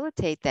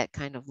facilitate that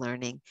kind of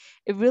learning,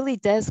 it really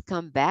does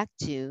come back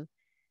to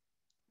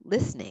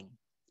listening,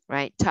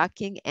 right?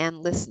 Talking and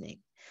listening.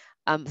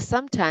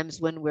 Sometimes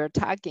when we're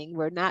talking,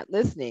 we're not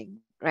listening,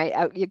 right?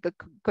 Of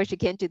course, you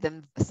can't do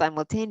them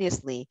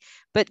simultaneously,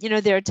 but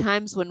there are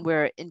times when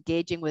we're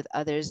engaging with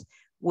others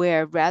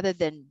where rather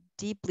than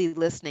deeply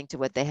listening to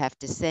what they have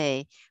to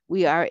say,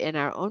 we are in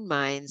our own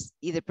minds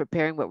either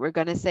preparing what we're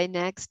going to say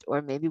next,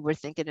 or maybe we're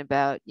thinking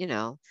about,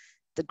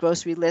 the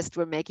grocery list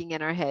we're making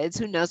in our heads.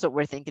 Who knows what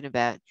we're thinking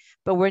about?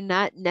 But we're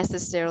not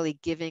necessarily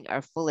giving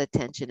our full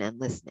attention and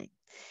listening.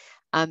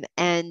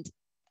 And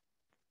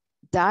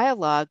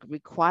dialogue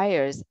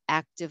requires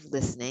active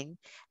listening,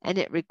 and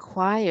it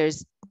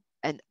requires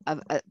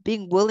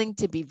being willing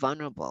to be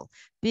vulnerable,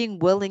 being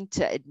willing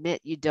to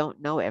admit you don't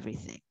know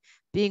everything,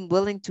 being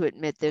willing to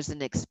admit there's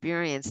an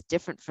experience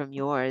different from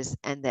yours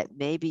and that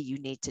maybe you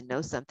need to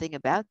know something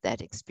about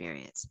that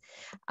experience.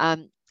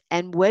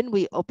 And when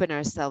we open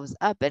ourselves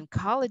up, and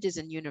colleges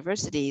and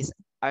universities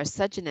are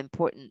such an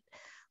important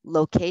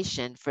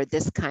location for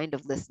this kind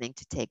of listening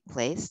to take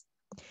place,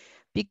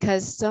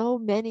 because so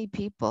many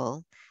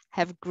people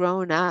have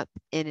grown up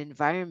in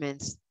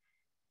environments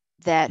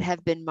that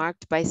have been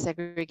marked by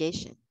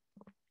segregation.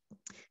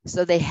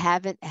 So they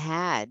haven't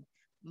had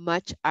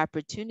much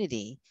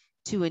opportunity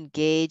to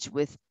engage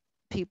with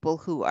people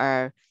who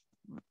are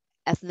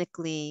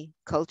ethnically,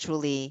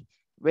 culturally,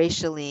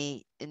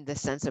 racially, in the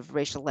sense of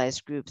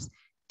racialized groups,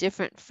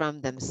 different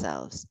from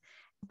themselves.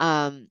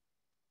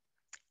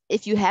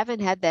 If you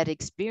haven't had that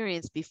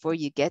experience before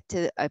you get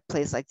to a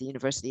place like the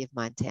University of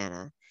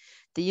Montana,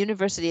 the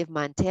University of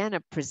Montana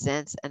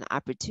presents an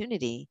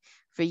opportunity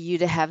for you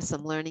to have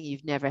some learning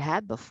you've never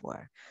had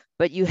before,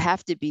 but you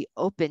have to be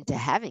open to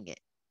having it,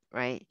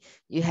 right?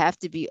 You have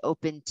to be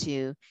open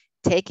to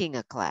taking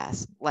a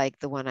class like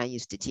the one I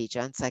used to teach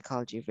on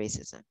psychology of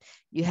racism.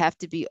 You have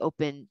to be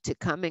open to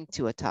coming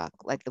to a talk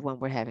like the one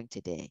we're having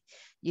today.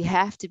 You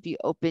have to be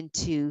open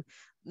to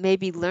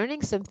maybe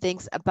learning some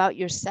things about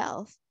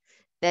yourself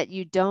that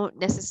you don't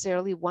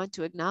necessarily want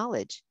to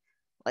acknowledge.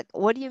 Like,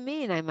 what do you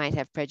mean I might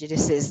have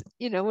prejudices?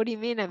 What do you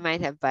mean I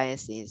might have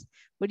biases?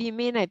 What do you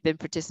mean I've been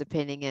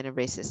participating in a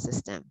racist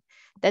system?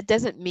 That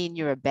doesn't mean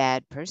you're a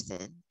bad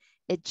person.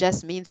 It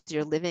just means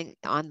you're living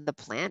on the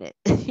planet,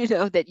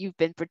 that you've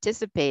been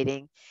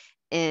participating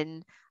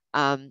in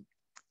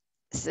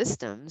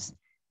systems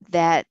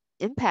that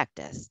impact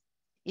us.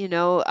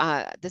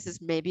 This is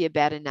maybe a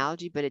bad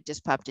analogy, but it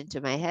just popped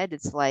into my head.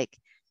 It's like,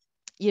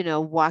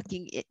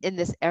 walking in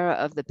this era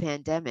of the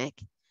pandemic,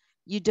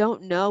 you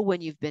don't know when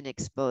you've been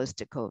exposed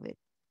to COVID,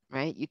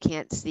 right? You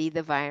can't see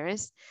the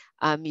virus.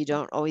 You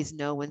don't always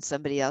know when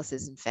somebody else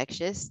is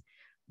infectious,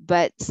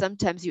 but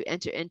sometimes you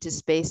enter into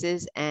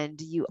spaces and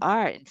you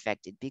are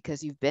infected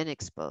because you've been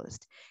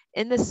exposed.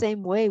 In the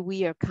same way,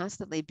 we are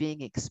constantly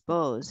being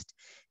exposed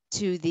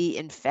to the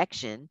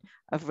infection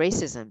of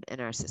racism in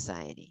our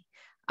society.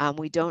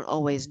 We don't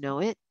always know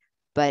it,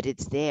 but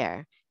it's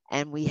there,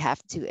 and we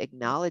have to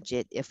acknowledge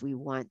it if we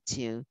want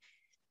to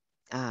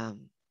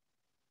um,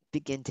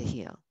 begin to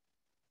heal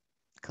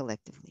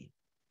collectively.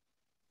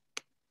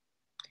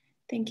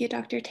 Thank you,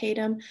 Dr.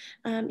 Tatum.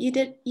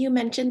 You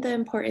mentioned the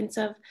importance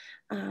of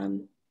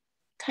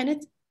kind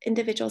of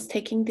individuals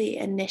taking the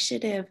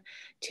initiative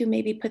to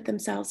maybe put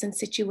themselves in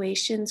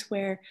situations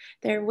where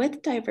they're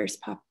with diverse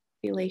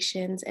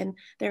populations and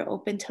they're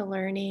open to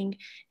learning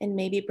and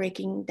maybe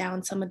breaking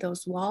down some of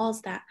those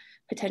walls that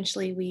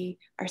potentially we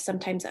are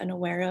sometimes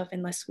unaware of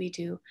unless we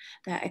do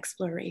that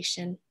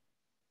exploration.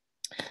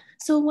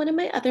 So one of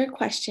my other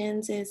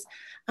questions is,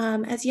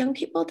 as young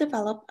people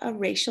develop a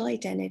racial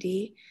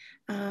identity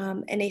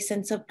and a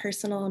sense of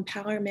personal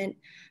empowerment,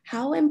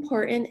 how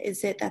important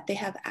is it that they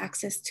have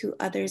access to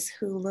others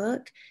who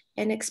look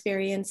and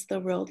experience the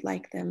world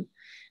like them?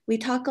 We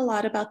talk a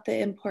lot about the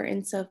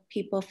importance of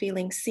people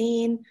feeling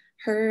seen,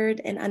 heard,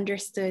 and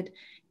understood.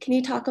 Can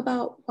you talk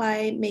about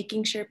why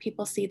making sure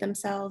people see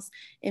themselves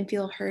and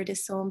feel heard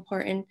is so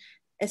important,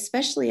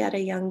 especially at a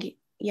young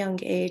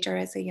age or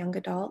as a young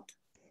adult?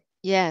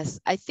 Yes,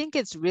 I think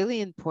it's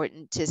really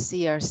important to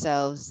see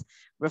ourselves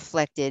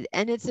reflected.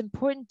 And it's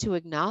important to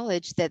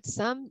acknowledge that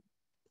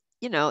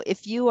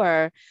if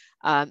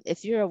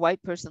you're a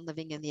white person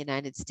living in the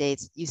United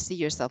States, you see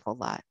yourself a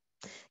lot.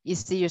 You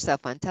see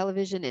yourself on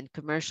television, in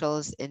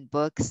commercials, in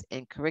books,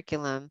 in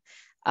curriculum.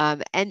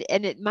 And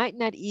it might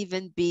not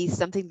even be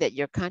something that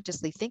you're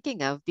consciously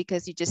thinking of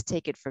because you just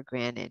take it for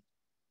granted.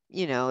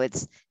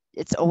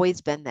 It's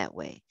always been that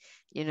way.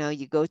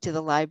 You go to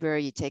the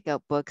library, you take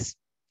out books,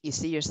 you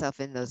see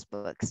yourself in those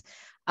books.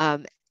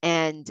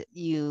 And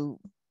you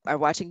are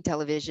watching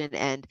television,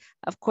 and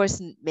of course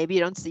maybe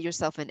you don't see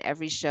yourself in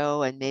every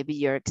show, and maybe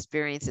your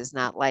experience is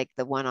not like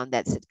the one on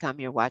that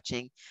sitcom you're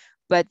watching,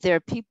 but there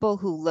are people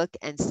who look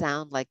and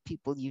sound like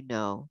people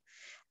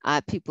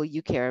people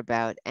you care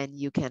about and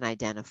you can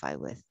identify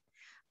with.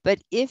 But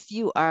if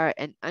you are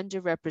an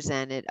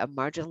underrepresented, a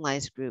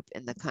marginalized group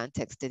in the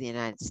context of the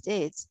United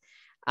States,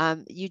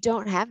 you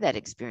don't have that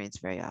experience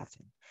very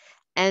often.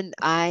 And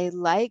I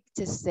like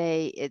to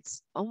say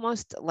it's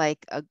almost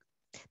like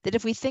that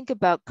if we think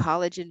about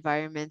college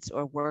environments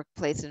or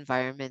workplace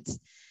environments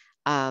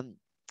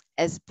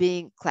as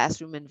being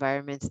classroom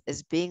environments,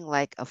 as being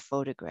like a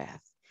photograph.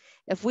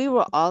 If we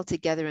were all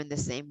together in the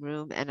same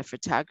room and a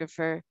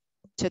photographer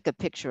took a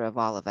picture of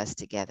all of us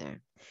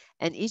together,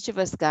 and each of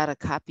us got a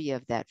copy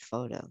of that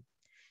photo,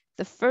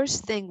 the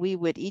first thing we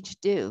would each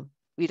do,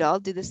 we'd all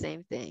do the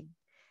same thing.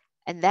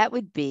 And that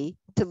would be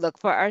to look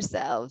for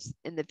ourselves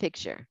in the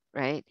picture,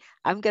 right?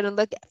 I'm going to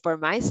look for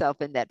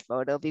myself in that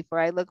photo before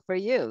I look for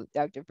you,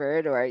 Dr.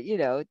 Bird, or,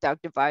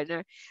 Dr.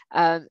 Partner.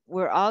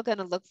 We're all going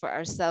to look for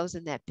ourselves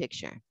in that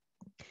picture.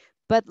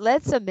 But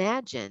let's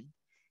imagine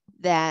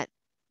that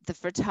the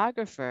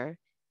photographer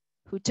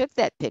who took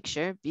that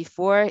picture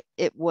before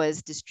it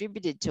was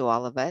distributed to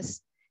all of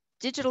us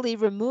digitally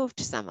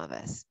removed some of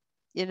us.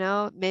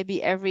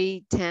 Maybe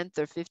every 10th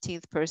or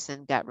 15th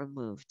person got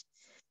removed.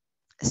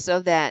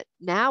 So that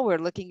now we're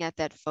looking at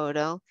that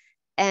photo,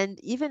 and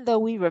even though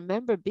we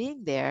remember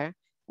being there,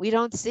 we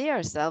don't see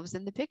ourselves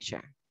in the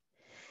picture.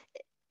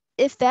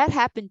 If that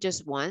happened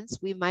just once,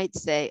 we might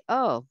say,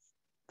 oh,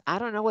 I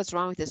don't know what's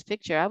wrong with this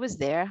picture. I was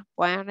there.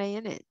 Why aren't I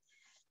in it?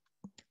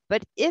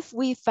 But if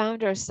we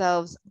found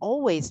ourselves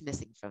always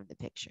missing from the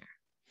picture,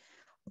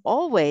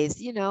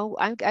 always,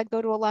 I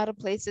go to a lot of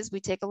places, we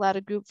take a lot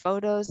of group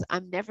photos,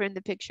 I'm never in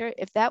the picture.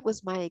 If that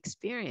was my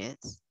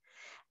experience,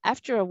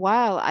 after a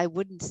while, I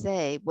wouldn't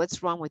say,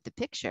 what's wrong with the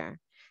picture?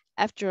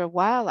 After a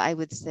while, I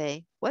would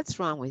say, what's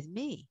wrong with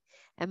me?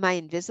 Am I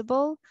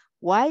invisible?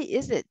 Why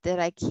is it that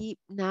I keep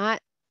not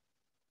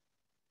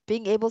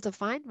being able to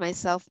find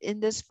myself in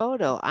this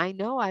photo? I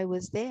know I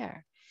was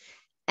there.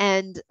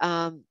 And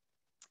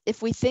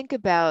if we think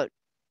about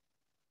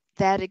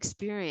that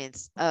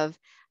experience of,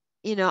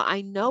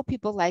 I know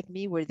people like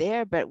me were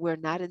there, but we're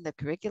not in the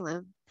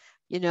curriculum.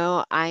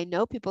 I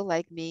know people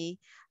like me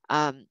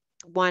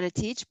want to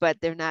teach, but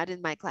they're not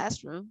in my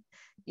classroom.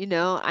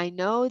 I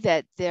know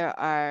that there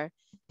are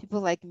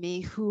people like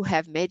me who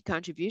have made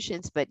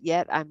contributions, but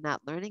yet I'm not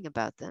learning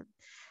about them.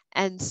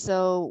 And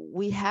so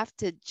we have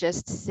to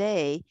just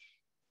say,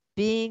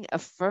 being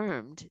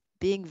affirmed,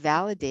 being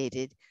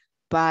validated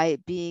by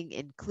being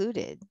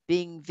included,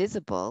 being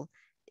visible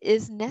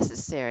is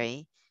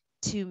necessary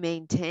to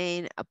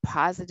maintain a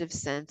positive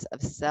sense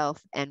of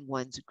self and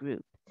one's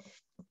group.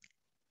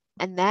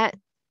 And that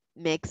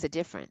makes a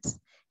difference.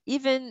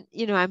 Even,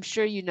 I'm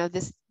sure you know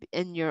this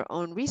in your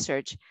own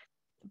research,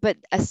 but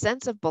a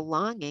sense of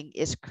belonging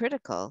is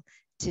critical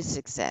to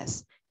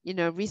success.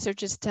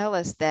 Researchers tell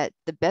us that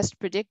the best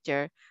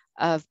predictor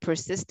of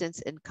persistence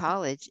in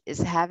college is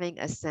having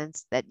a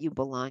sense that you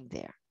belong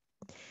there.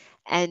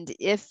 And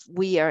if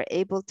we are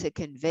able to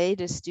convey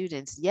to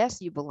students,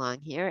 yes, you belong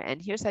here,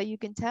 and here's how you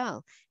can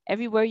tell.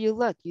 Everywhere you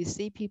look, you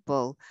see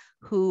people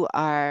who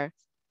are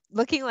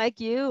looking like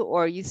you,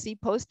 or you see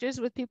posters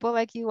with people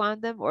like you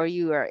on them, or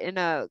you are in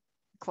a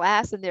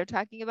class and they're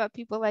talking about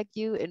people like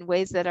you in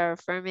ways that are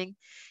affirming.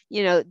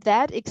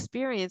 That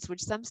experience,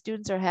 which some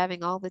students are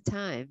having all the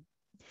time,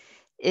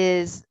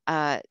 is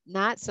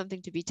not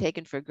something to be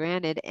taken for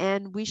granted,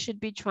 and we should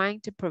be trying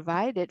to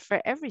provide it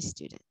for every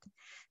student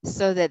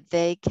so that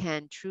they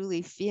can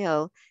truly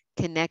feel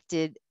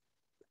connected,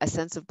 a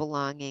sense of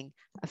belonging,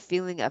 a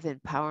feeling of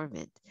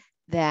empowerment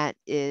that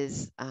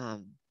is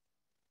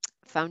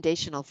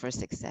foundational for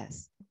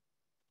success.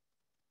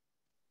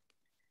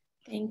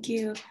 Thank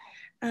you.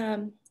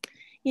 One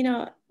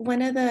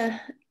of the,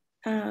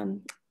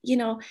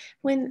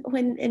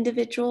 when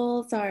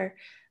individuals are,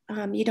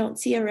 you don't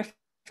see a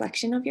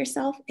reflection of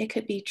yourself, it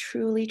could be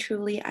truly,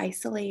 truly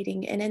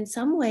isolating. And in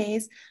some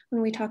ways,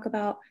 when we talk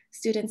about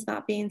students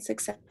not being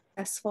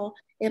successful,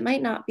 it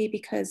might not be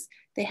because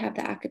they have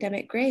the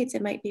academic grades,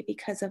 it might be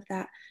because of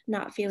that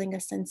not feeling a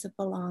sense of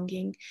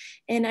belonging.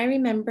 And I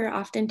remember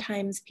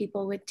oftentimes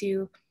people would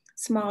do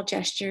small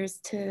gestures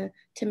to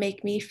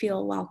make me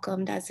feel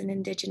welcomed as an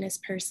Indigenous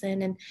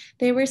person, and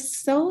they were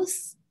so,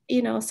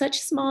 such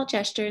small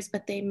gestures,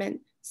 but they meant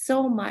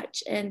so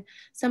much. And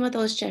some of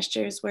those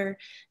gestures were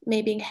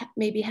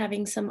maybe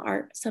having some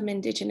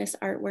Indigenous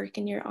artwork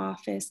in your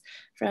office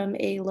from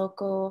a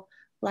local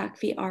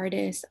Blackfeet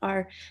artist,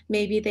 or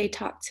maybe they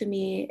talked to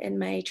me in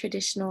my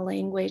traditional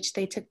language.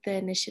 They took the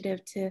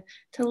initiative to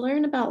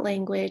learn about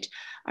language,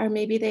 or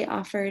maybe they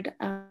offered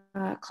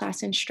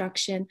class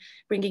instruction,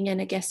 bringing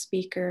in a guest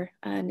speaker,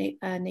 a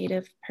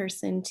native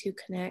person to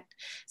connect.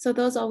 So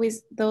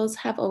those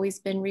have always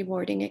been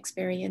rewarding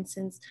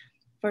experiences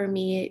for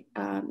me,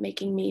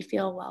 making me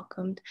feel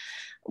welcomed.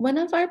 One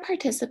of our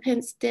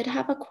participants did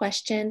have a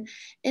question,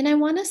 and I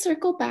want to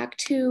circle back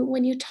to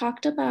when you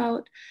talked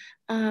about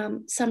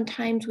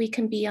sometimes we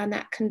can be on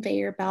that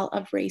conveyor belt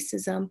of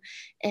racism,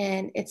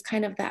 and it's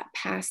kind of that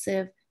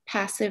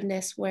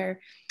passiveness where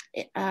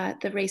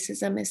the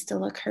racism is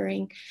still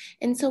occurring.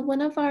 And so one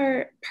of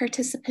our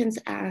participants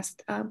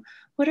asked,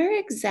 what are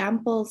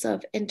examples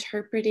of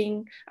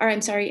interrupting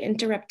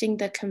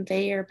the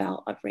conveyor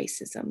belt of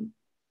racism?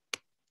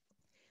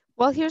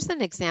 Well, here's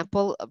an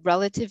example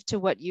relative to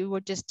what you were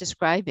just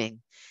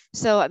describing.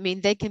 So, I mean,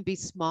 they can be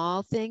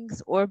small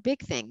things or big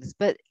things,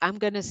 but I'm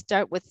going to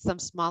start with some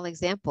small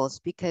examples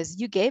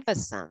because you gave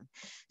us some.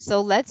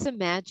 So let's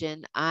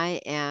imagine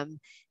I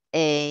am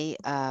a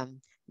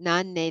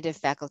non-native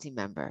faculty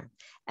member,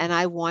 and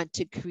I want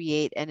to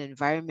create an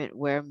environment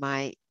where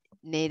my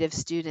Native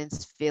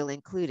students feel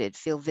included,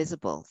 feel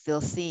visible,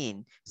 feel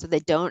seen, so they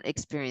don't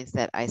experience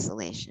that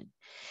isolation.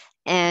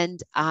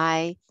 And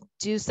I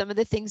do some of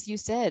the things you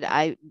said.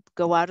 I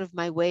go out of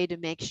my way to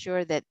make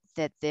sure that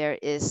there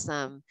is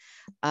some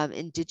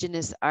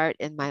Indigenous art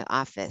in my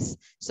office,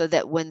 so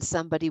that when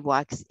somebody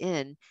walks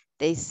in,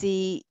 they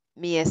see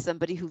me as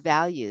somebody who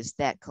values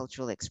that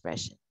cultural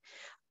expression.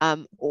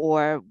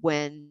 Or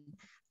when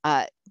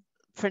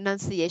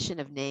pronunciation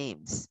of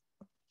names,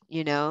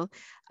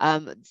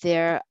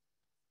 there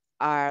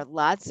are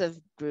lots of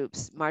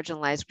groups,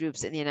 marginalized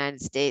groups in the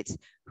United States,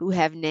 who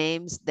have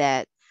names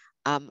that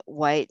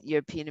white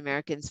European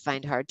Americans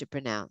find hard to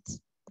pronounce.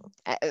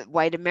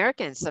 White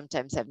Americans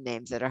sometimes have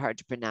names that are hard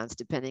to pronounce,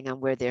 depending on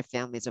where their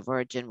families of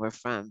origin were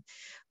from.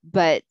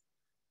 But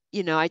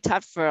I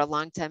taught for a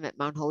long time at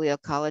Mount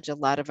Holyoke College. A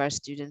lot of our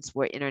students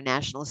were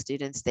international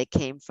students. They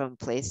came from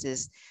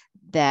places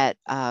that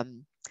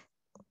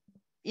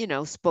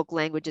spoke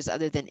languages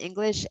other than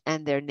English,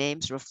 and their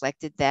names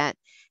reflected that.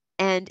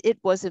 And it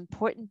was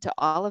important to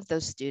all of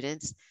those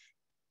students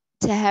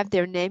to have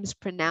their names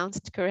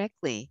pronounced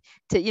correctly,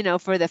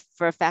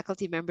 for a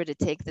faculty member to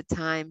take the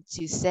time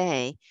to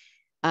say,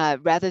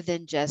 rather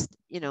than just,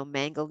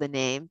 mangle the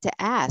name, to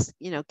ask,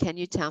 can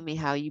you tell me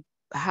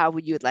how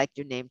would you like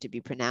your name to be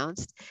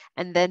pronounced?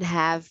 And then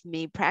have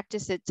me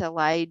practice it till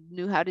I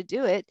knew how to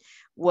do it,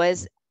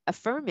 was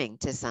affirming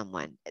to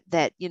someone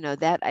that,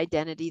 that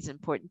identity is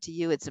important to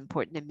you. It's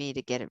important to me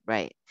to get it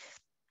right.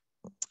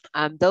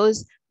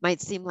 Those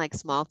might seem like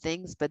small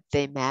things, but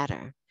they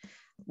matter.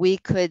 We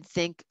could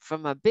think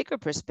from a bigger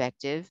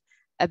perspective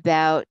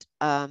about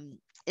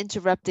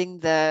interrupting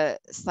the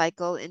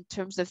cycle in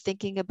terms of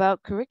thinking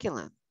about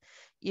curriculum.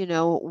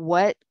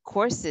 What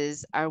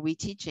courses are we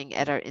teaching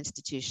at our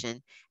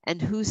institution,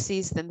 and who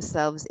sees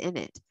themselves in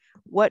it?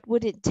 What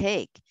would it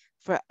take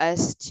for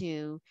us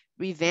to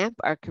revamp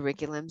our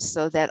curriculum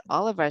so that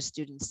all of our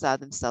students saw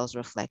themselves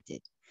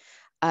reflected?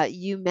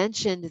 You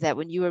mentioned that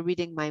when you were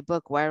reading my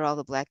book, Why Are All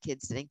the Black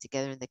Kids Sitting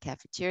Together in the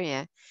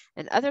Cafeteria,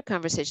 and other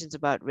conversations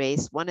about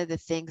race, one of the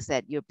things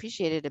that you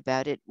appreciated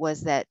about it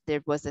was that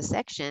there was a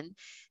section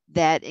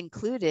that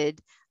included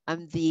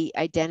the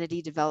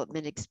identity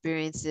development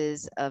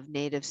experiences of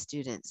Native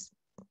students.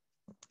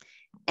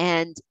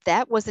 And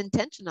that was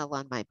intentional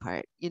on my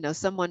part. You know,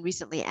 someone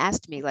recently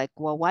asked me, like,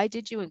 well, why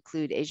did you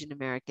include Asian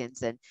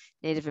Americans and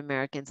Native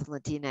Americans and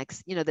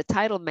Latinx? You know, the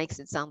title makes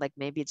it sound like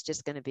maybe it's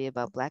just going to be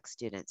about Black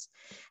students.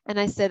 And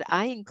I said,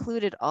 I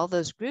included all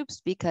those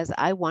groups because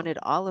I wanted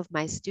all of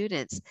my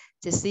students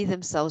to see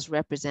themselves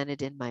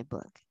represented in my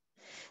book.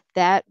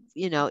 That,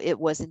 you know, it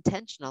was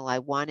intentional. I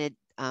wanted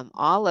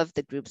all of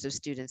the groups of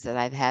students that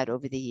I've had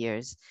over the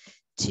years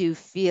to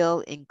feel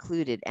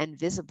included and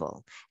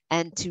visible,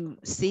 and to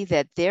see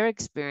that their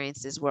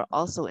experiences were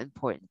also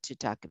important to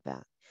talk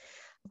about.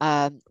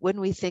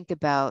 When we think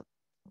about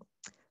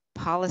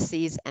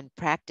policies and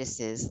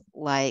practices,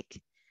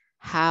 like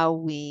how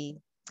we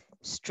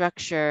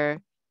structure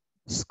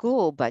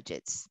school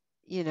budgets,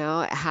 you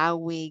know, how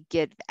we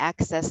get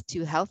access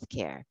to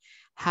healthcare,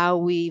 how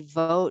we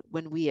vote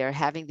when we are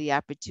having the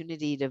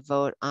opportunity to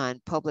vote on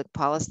public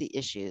policy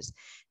issues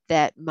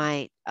that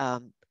might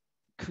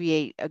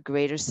create a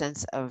greater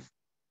sense of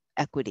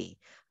equity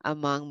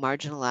among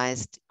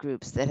marginalized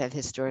groups that have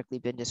historically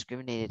been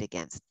discriminated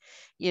against.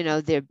 You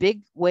know, there are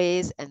big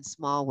ways and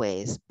small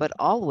ways, but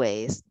all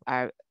ways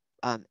are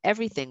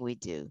everything we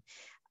do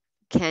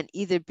can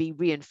either be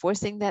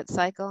reinforcing that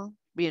cycle,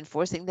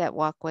 reinforcing that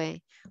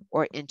walkway,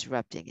 or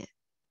interrupting it.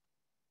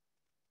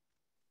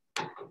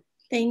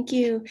 Thank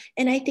you.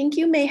 And I think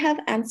you may have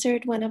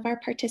answered one of our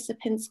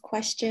participants'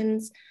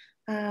 questions,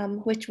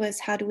 which was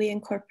how do we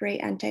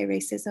incorporate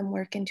anti-racism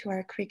work into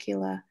our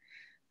curricula,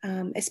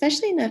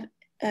 especially in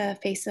the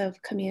face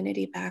of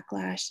community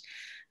backlash.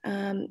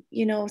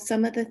 You know,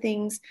 some of the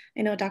things,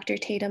 I know Dr.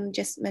 Tatum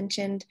just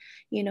mentioned,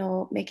 you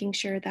know, making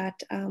sure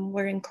that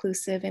we're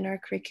inclusive in our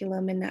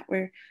curriculum and that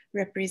we're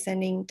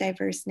representing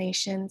diverse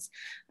nations.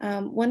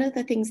 One of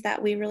the things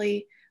that we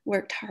really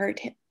worked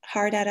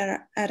hard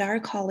at our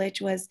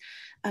college was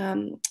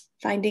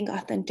finding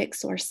authentic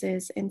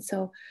sources. And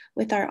so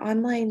with our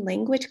online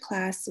language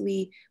class,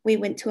 we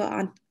went to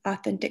an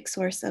authentic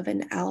source of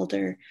an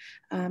elder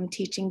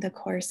teaching the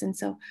course. And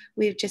so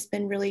we've just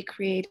been really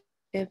creative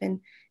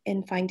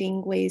in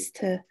finding ways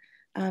to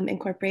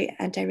incorporate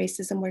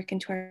anti-racism work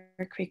into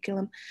our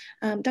curriculum.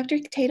 Dr.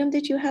 Tatum,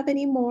 did you have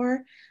any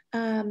more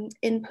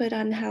input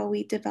on how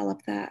we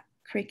develop that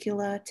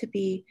curricula to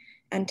be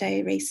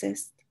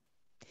anti-racist?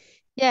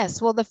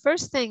 Yes, well, the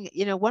first thing,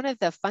 you know, one of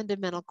the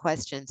fundamental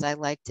questions I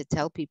like to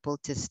tell people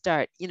to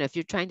start, you know, if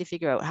you're trying to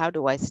figure out how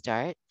do I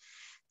start,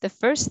 the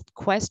first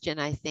question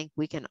I think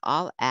we can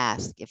all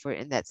ask if we're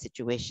in that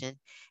situation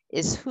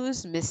is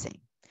who's missing?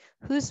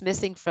 Who's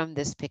missing from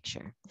this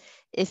picture?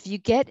 If you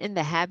get in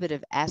the habit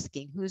of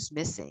asking who's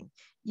missing,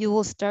 you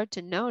will start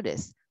to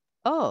notice,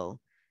 oh,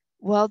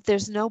 well,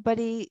 there's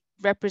nobody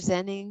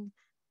representing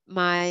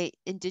my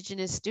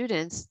Indigenous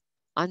students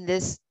on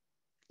this.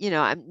 You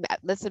know,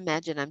 let's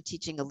imagine I'm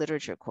teaching a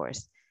literature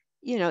course.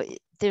 You know,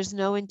 there's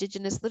no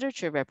Indigenous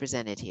literature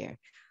represented here.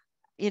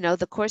 You know,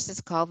 the course is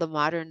called The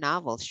Modern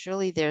Novel.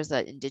 Surely there's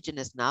an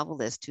Indigenous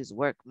novelist whose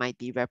work might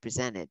be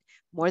represented,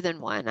 more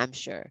than one, I'm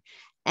sure.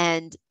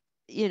 And,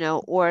 you know,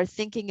 or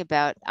thinking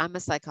about, I'm a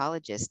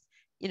psychologist,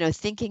 you know,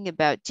 thinking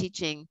about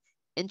teaching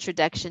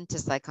introduction to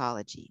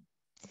psychology.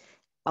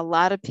 A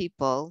lot of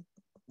people,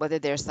 whether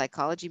they're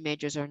psychology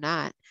majors or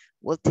not,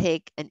 will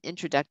take an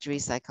introductory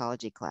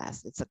psychology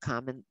class. It's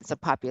a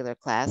popular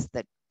class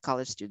that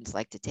college students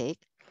like to take.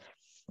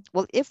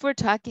 Well, if we're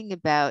talking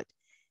about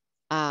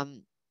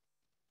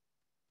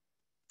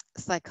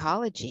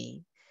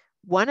psychology,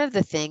 one of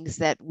the things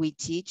that we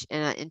teach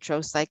in an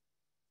intro psych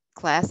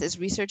class is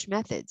research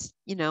methods.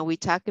 You know, we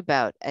talk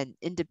about an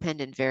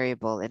independent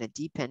variable and a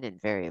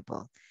dependent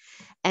variable.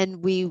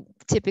 And we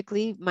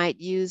typically might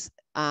use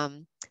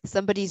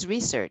somebody's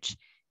research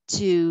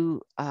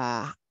to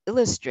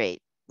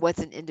illustrate what's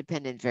an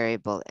independent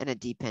variable and a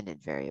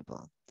dependent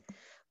variable.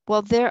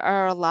 Well, there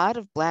are a lot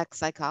of Black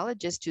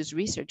psychologists whose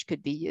research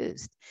could be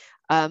used,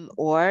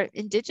 or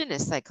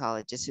Indigenous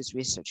psychologists whose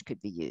research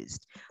could be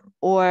used,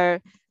 or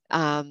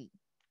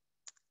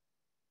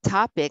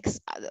topics.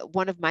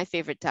 One of my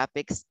favorite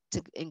topics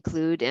to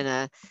include in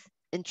a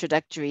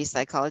introductory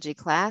psychology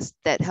class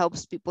that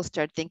helps people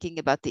start thinking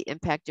about the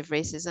impact of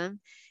racism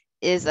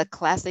is a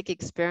classic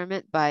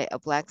experiment by a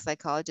Black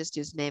psychologist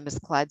whose name is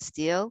Claude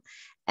Steele,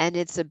 and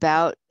it's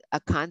about a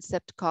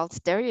concept called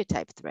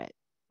stereotype threat.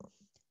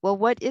 Well,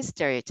 what is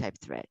stereotype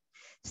threat?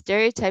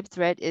 Stereotype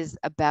threat is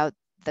about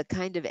the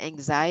kind of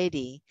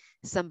anxiety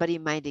somebody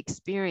might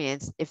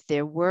experience if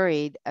they're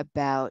worried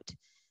about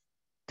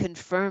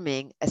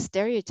confirming a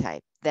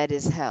stereotype that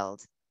is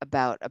held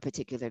about a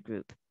particular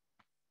group.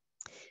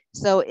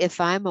 So if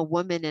I'm a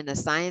woman in a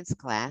science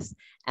class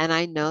and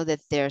I know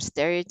that there are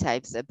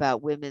stereotypes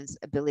about women's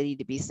ability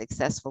to be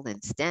successful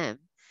in STEM,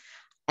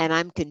 and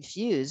I'm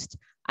confused,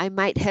 I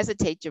might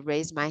hesitate to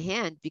raise my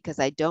hand because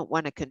I don't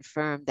want to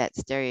confirm that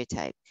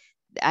stereotype.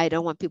 I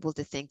don't want people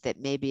to think that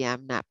maybe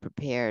I'm not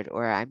prepared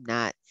or I'm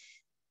not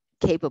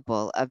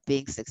capable of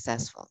being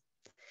successful.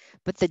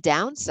 But the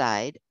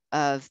downside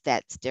of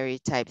that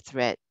stereotype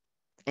threat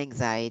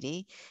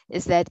anxiety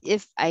is that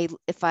if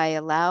I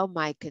allow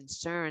my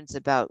concerns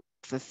about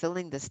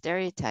fulfilling the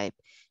stereotype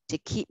to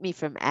keep me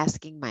from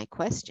asking my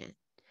question,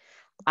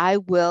 I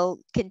will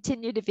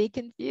continue to be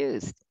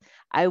confused.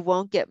 I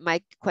won't get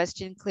my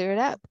question cleared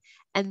up.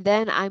 And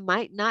then I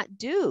might not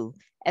do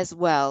as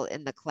well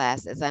in the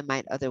class as I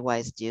might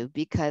otherwise do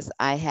because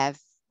I have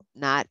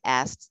not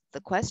asked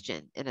the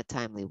question in a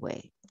timely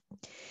way.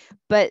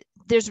 But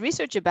there's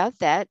research about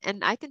that,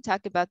 and I can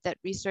talk about that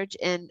research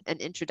in an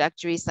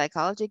introductory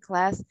psychology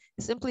class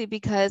simply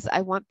because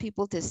I want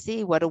people to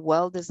see what a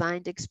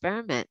well-designed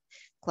experiment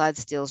Claude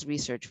Steele's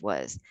research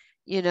was.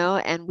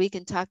 And we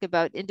can talk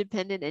about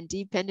independent and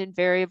dependent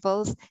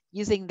variables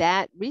using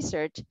that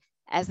research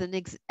as an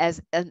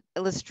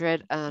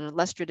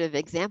illustrative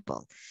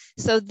example.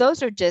 So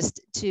those are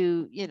just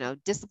two,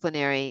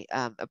 disciplinary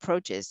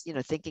approaches.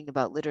 Thinking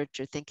about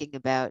literature, thinking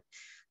about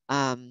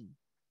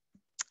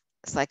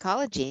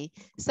psychology.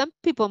 Some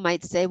people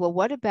might say, well,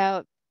 what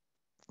about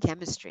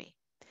chemistry?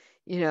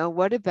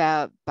 What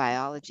about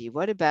biology?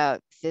 What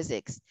about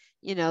physics?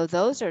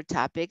 Those are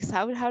topics.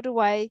 How do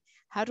I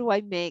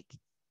make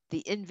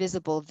the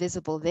invisible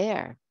visible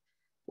there?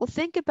 Well,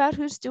 think about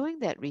who's doing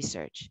that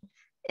research.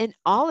 In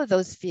all of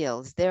those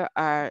fields, there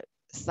are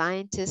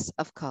scientists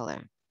of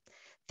color.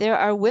 There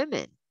are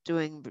women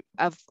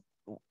of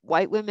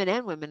white women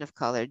and women of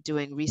color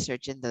doing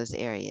research in those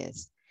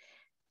areas.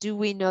 Do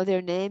we know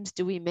their names?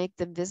 Do we make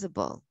them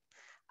visible?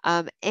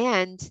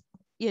 And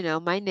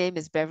my name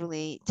is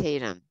Beverly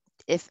Tatum.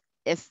 If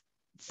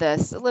the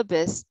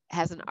syllabus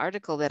has an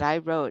article that I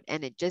wrote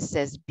and it just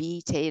says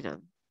B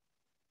Tatum,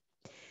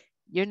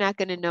 you're not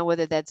going to know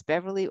whether that's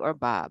Beverly or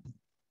Bob,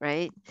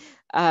 right?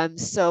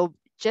 So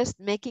just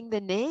making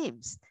the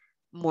names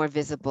more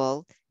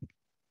visible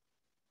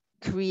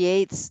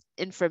creates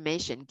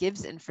information,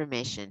 gives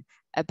information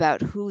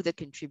about who the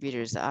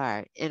contributors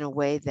are in a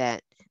way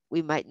that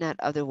we might not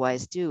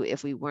otherwise do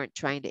if we weren't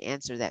trying to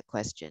answer that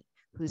question,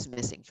 who's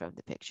missing from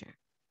the picture?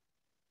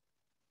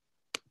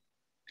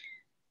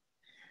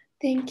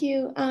 Thank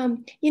you.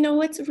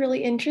 What's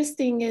really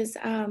interesting is,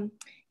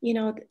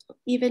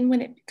 even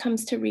when it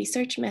comes to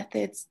research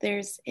methods,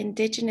 there's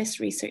indigenous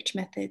research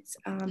methods.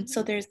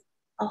 So there's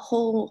a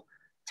whole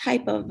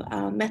type of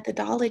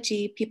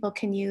methodology people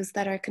can use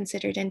that are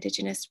considered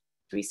indigenous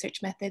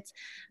research methods.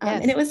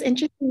 Yes. And it was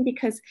interesting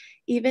because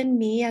even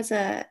me as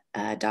a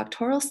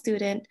doctoral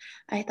student,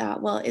 I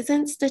thought, well,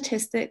 isn't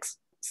statistics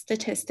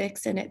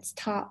and it's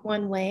taught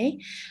one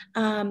way?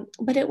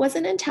 But it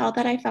wasn't until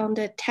that I found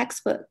a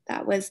textbook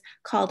that was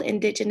called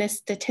Indigenous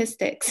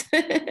Statistics.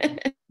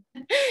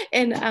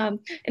 And I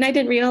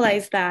didn't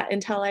realize that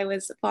until I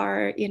was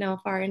far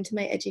into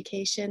my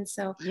education.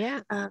 So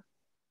Yeah.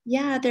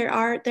 Yeah, there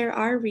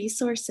are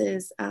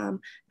resources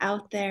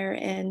out there,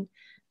 and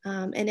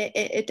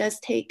it does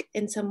take,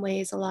 in some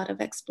ways, a lot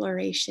of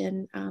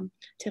exploration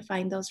to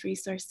find those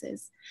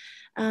resources.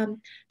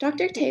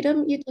 Dr.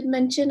 Tatum, you did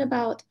mention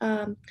about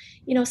I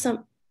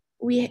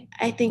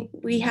think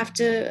we have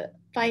to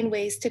find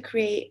ways to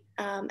create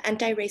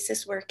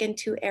anti-racist work in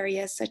two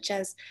areas,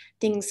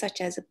 things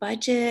such as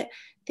budget,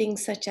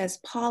 things such as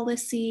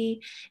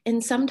policy,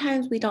 and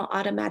sometimes we don't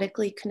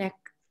automatically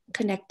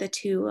connect the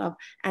two of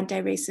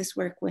anti-racist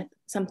work with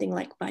something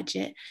like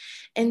budget.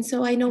 And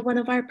so I know one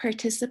of our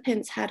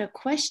participants had a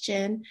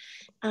question,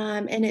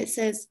 and it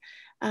says,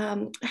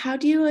 how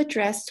do you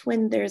address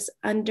when there's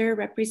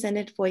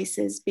underrepresented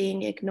voices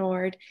being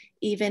ignored,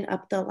 even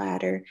up the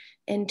ladder,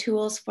 and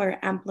tools for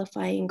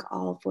amplifying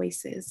all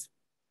voices?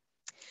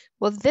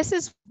 Well, this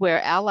is where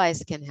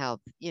allies can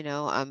help.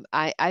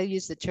 I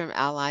use the term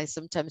ally.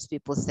 Sometimes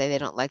people say they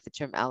don't like the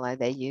term ally.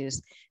 They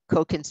use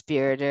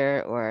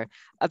co-conspirator or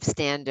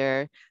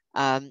upstander.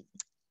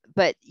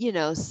 But,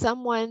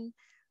 someone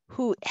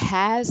who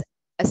has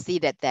a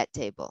seat at that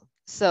table.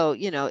 So,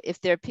 if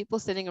there are people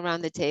sitting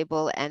around the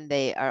table and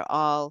they are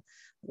all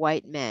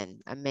white men,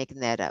 I'm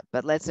making that up,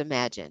 but let's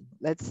imagine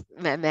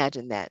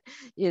that,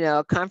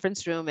 a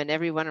conference room and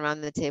everyone around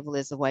the table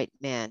is a white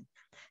man.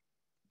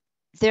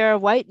 There are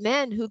white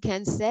men who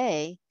can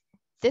say,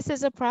 this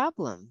is a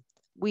problem.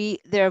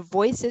 There are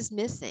voices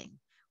missing.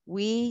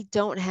 We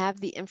don't have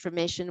the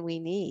information we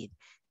need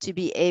to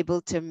be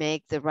able to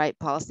make the right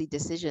policy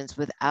decisions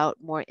without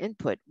more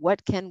input.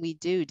 What can we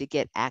do to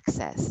get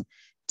access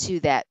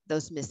to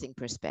those missing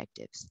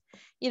perspectives?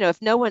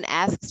 If no one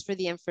asks for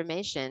the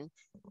information,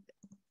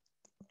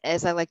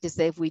 as I like to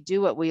say, if we do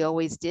what we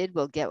always did,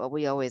 we'll get what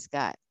we always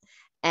got.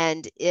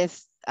 And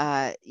if,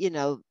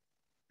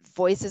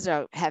 voices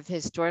have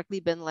historically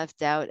been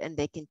left out and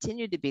they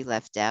continue to be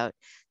left out,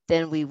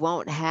 then we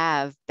won't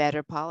have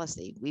better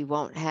policy. We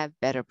won't have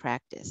better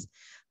practice.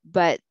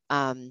 But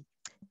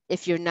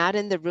if you're not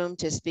in the room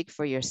to speak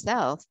for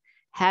yourself,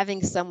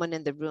 having someone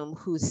in the room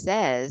who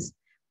says,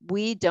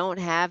 we don't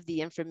have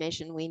the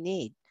information we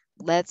need,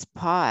 let's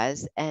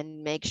pause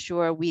and make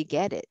sure we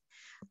get it,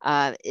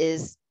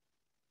 is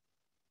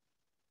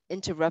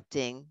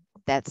interrupting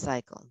that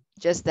cycle.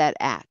 Just that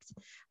act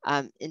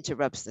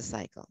interrupts the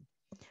cycle.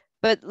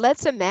 But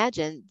let's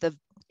imagine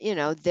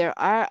there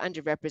are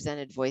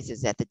underrepresented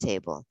voices at the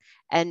table.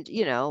 And,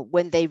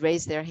 when they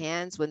raise their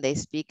hands, when they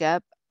speak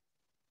up,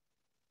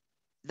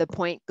 the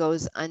point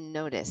goes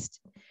unnoticed.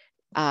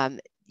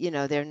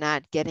 They're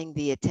not getting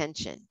the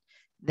attention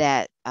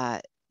that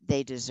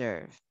they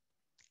deserve.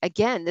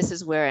 Again, this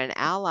is where an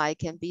ally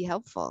can be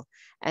helpful.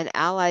 An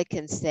ally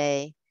can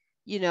say,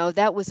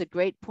 that was a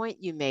great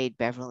point you made,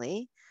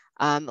 Beverly.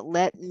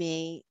 Let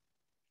me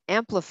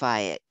amplify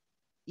it,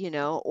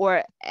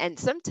 and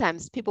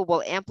sometimes people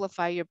will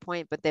amplify your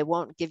point, but they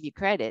won't give you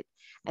credit.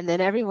 And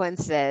then everyone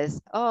says,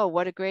 oh,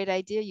 what a great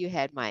idea you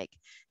had, Mike.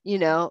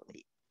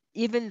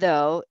 Even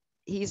though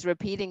he's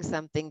repeating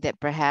something that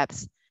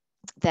perhaps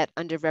that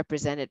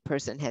underrepresented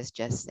person has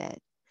just said.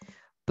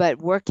 But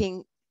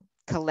working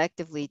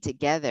collectively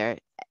together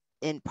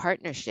in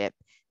partnership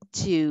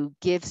to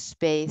give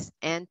space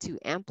and to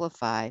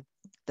amplify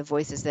the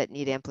voices that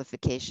need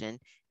amplification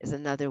is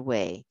another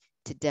way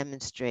to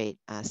demonstrate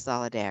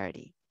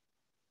solidarity.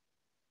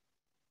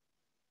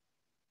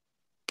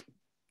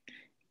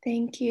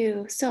 Thank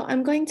you. So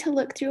I'm going to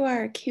look through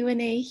our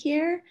Q&A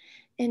here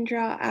and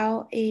draw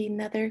out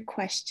another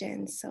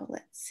question. So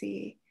let's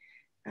see.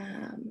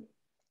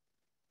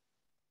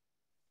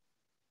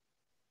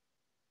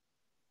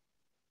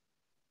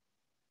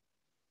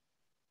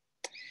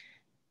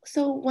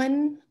 So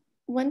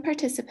one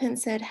participant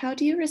said, how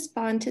do you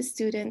respond to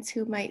students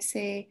who might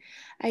say,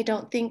 I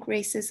don't think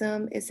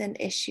racism is an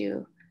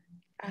issue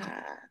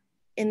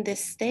in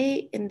this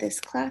state, in this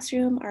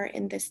classroom, or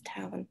in this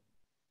town?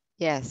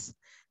 Yes.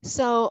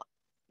 So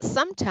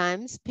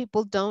sometimes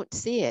people don't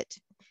see it,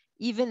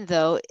 even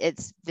though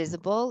it's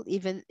visible,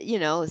 even,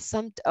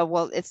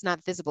 well, it's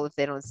not visible if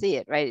they don't see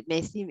it, right? It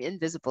may seem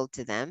invisible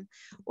to them,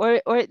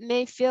 or it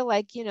may feel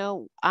like,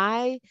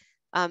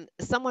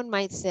 someone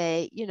might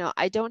say,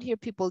 I don't hear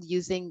people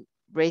using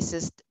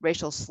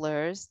racial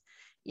slurs,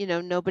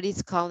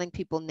 nobody's calling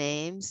people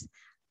names,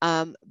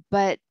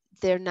 but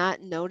they're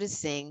not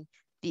noticing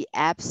the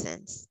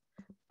absence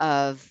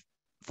of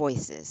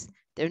voices.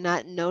 They're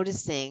not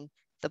noticing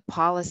the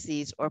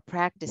policies or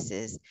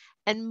practices.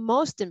 And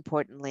most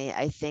importantly,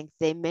 I think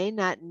they may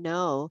not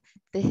know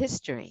the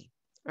history,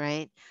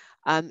 right?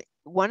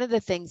 One of the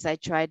things I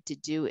tried to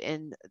do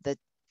in the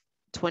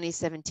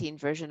 2017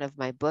 version of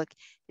my book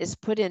is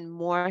put in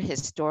more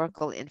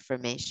historical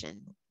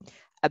information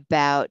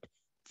about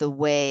the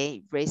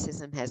way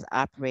racism has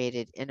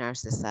operated in our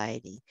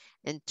society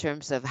in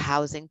terms of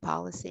housing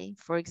policy,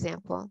 for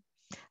example,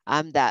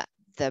 that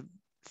the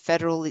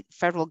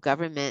federal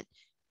government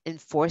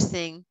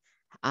enforcing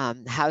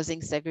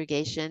housing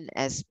segregation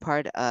as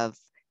part of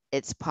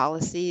its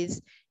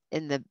policies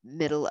in the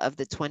middle of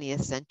the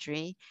 20th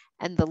century,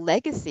 and the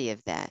legacy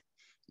of that.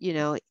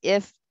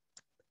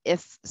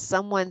 If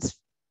someone's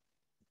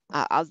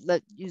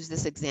use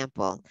this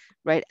example.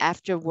 Right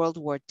after World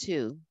War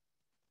II,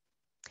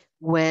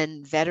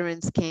 when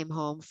veterans came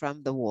home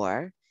from the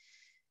war,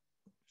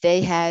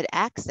 they had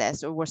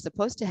access, or were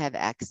supposed to have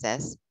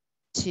access,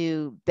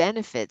 to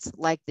benefits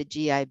like the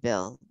GI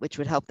Bill, which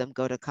would help them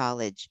go to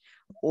college,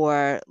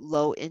 or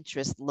low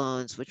interest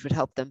loans, which would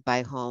help them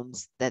buy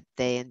homes that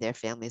they and their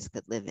families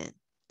could live in.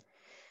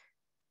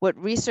 What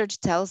research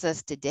tells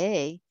us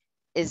today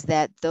is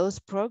that those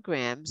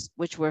programs,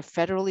 which were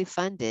federally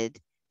funded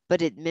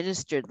but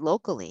administered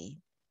locally,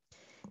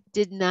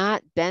 did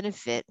not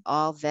benefit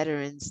all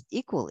veterans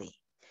equally.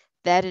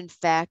 That in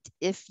fact,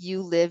 if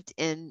you lived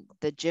in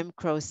the Jim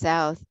Crow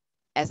South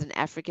as an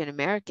African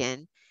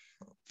American,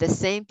 the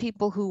same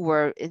people who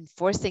were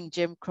enforcing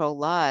Jim Crow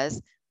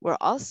laws were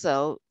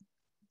also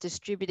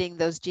distributing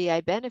those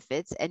GI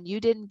benefits, and you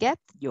didn't get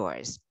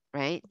yours,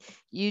 right?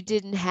 You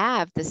didn't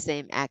have the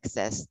same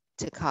access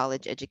to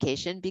college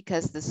education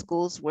because the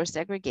schools were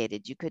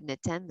segregated. You couldn't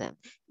attend them,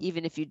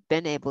 even if you'd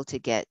been able to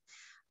get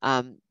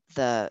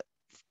the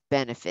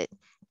benefit.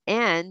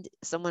 And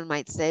someone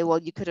might say, well,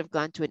 you could have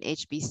gone to an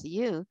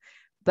HBCU,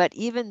 but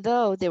even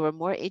though there were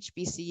more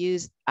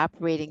HBCUs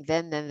operating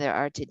then than there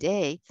are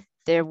today,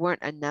 there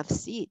weren't enough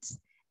seats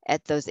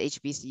at those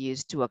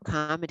HBCUs to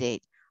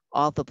accommodate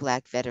all the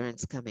Black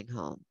veterans coming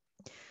home.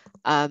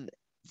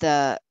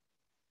 The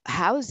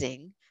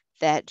housing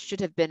that should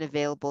have been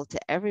available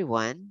to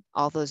everyone,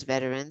 all those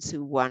veterans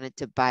who wanted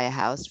to buy a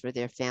house for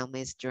their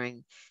families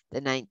during the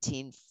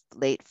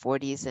late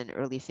 40s and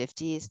early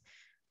 50s,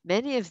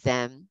 many of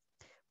them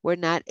were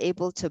not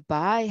able to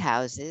buy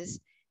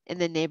houses in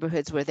the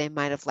neighborhoods where they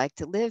might have liked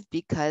to live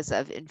because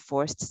of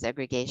enforced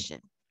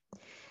segregation.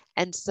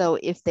 And so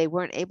if they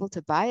weren't able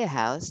to buy a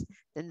house,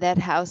 then that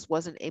house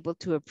wasn't able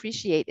to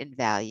appreciate in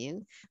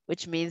value,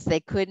 which means they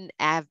couldn't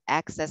have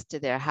access to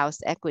their house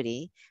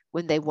equity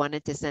when they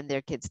wanted to send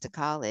their kids to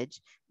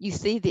college. You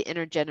see the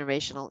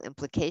intergenerational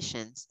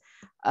implications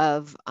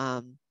of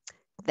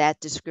that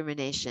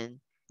discrimination.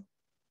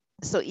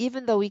 So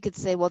even though we could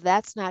say, well,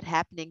 that's not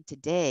happening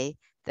today,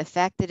 the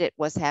fact that it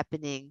was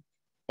happening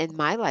in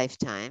my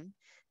lifetime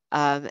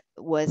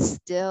was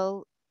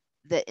still,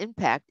 the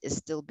impact is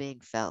still being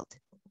felt.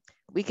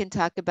 We can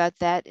talk about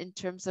that in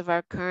terms of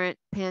our current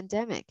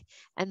pandemic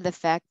and the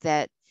fact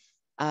that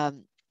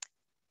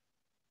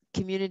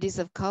communities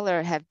of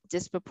color have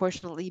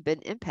disproportionately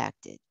been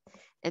impacted,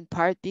 in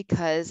part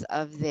because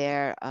of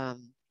their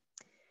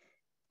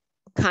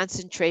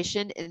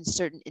concentration in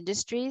certain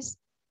industries,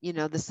 you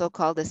know, the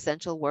so-called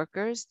essential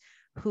workers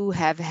who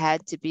have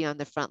had to be on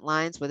the front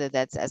lines, whether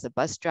that's as a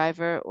bus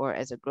driver or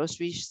as a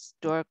grocery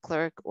store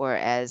clerk or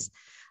as,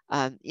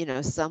 you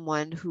know,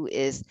 someone who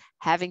is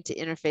having to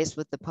interface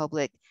with the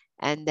public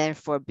and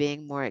therefore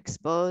being more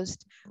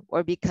exposed,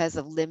 or because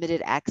of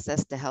limited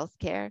access to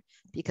healthcare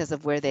because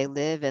of where they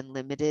live and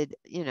limited,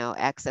 you know,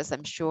 access.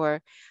 I'm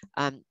sure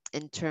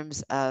in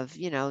terms of,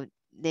 you know,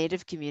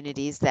 Native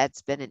communities,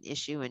 that's been an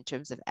issue in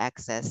terms of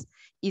access,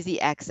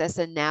 easy access.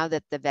 And now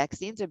that the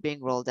vaccines are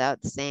being rolled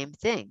out, the same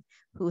thing,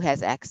 who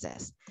has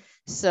access.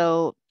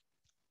 So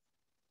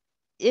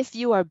if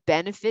you are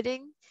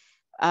benefiting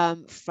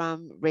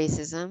from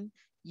racism,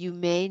 you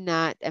may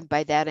not, and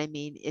by that I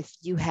mean if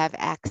you have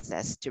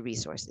access to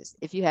resources,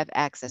 if you have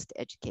access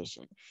to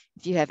education,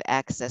 if you have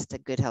access to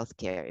good health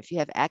care, if you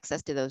have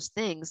access to those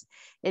things,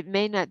 it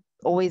may not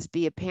always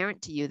be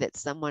apparent to you that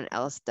someone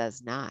else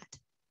does not.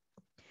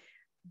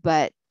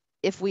 But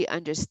if we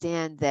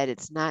understand that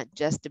it's not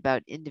just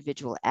about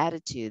individual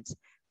attitudes,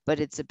 but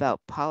it's about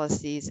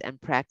policies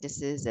and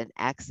practices and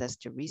access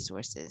to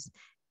resources,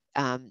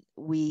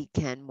 we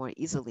can more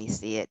easily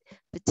see it,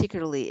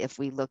 particularly if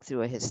we look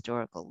through a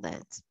historical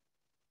lens.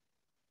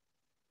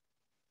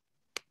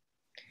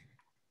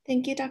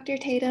 Thank you, Dr.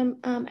 Tatum.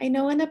 I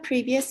know in a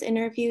previous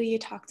interview you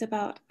talked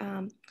about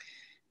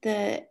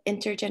the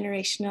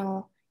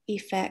intergenerational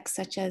effects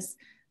such as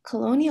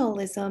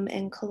colonialism,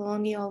 and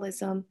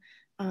colonialism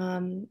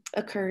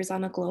occurs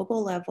on a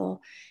global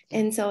level.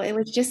 And so it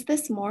was just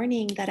this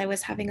morning that I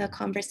was having a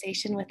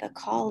conversation with a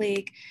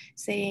colleague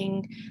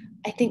saying,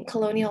 I think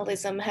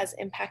colonialism has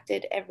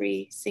impacted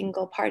every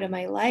single part of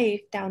my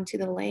life, down to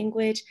the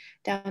language,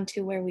 down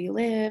to where we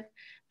live,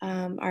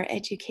 our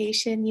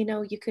education. You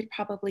know, you could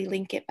probably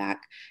link it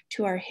back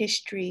to our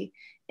history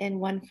in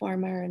one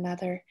form or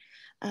another.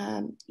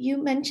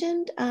 You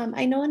mentioned,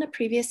 I know in a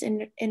previous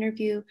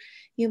interview,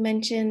 you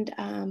mentioned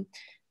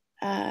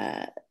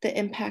the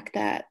impact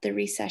that the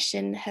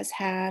recession has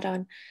had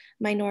on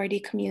minority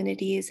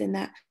communities, and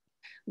that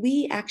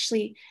we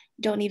actually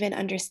don't even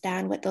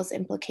understand what those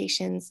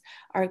implications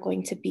are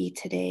going to be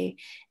today.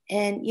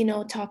 And, you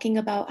know, talking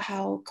about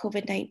how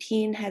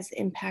COVID-19 has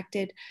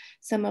impacted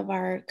some of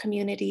our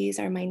communities,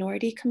 our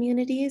minority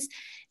communities,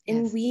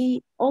 and Yes.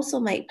 we also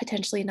might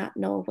potentially not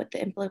know what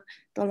the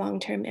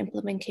long-term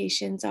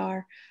implementations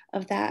are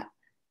of that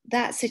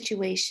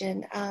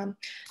situation.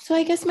 So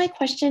I guess my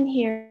question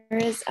here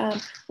is,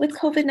 with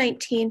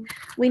COVID-19,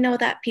 we know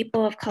that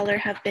people of color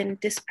have been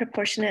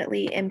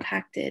disproportionately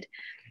impacted,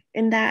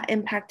 and that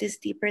impact is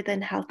deeper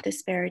than health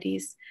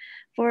disparities.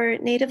 For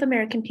Native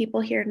American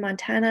people here in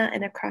Montana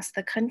and across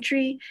the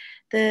country,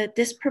 the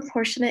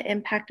disproportionate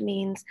impact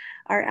means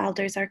our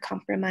elders are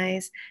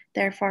compromised,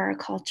 therefore our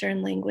culture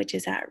and language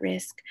is at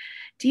risk.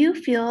 Do you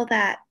feel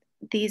that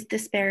these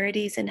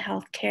disparities in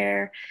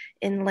healthcare,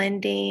 in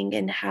lending,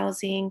 in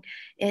housing,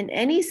 in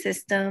any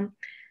system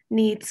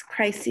needs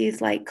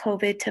crises like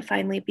COVID to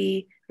finally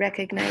be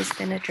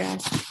recognized and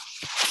addressed?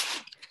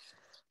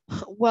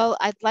 Well,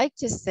 I'd like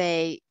to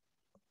say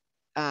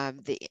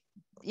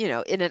you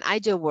know, in an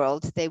ideal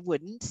world, they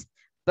wouldn't.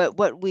 But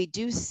what we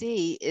do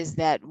see is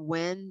that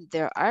when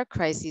there are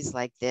crises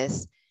like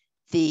this,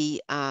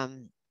 the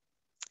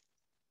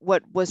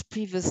what was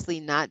previously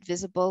not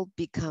visible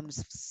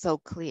becomes so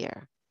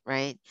clear,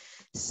 right?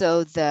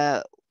 So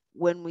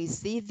when we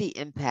see the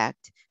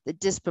impact, the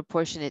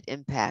disproportionate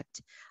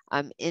impact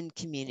in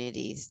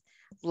communities,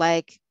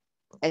 like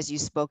as you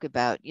spoke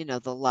about, you know,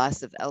 the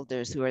loss of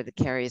elders who are the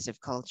carriers of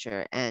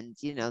culture, and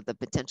you know, the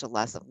potential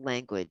loss of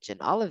language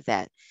and all of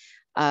that,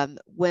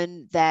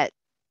 when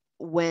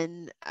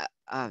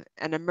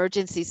an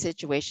emergency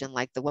situation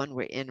like the one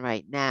we're in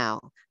right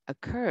now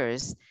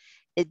occurs,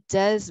 it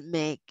does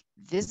make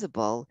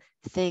visible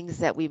things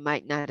that we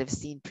might not have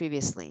seen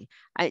previously.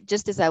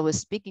 Just as I was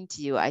speaking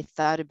to you, I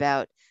thought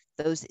about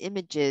those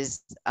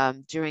images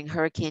during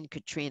Hurricane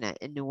Katrina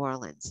in New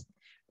Orleans,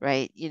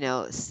 right? You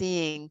know,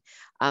 seeing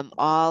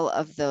all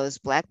of those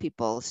Black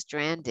people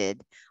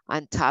stranded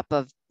on top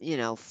of, you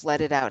know,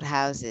 flooded out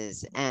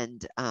houses,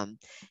 and,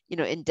 you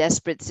know, in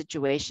desperate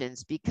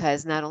situations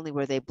because not only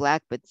were they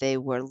Black, but they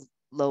were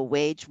low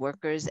wage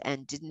workers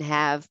and didn't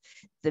have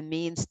the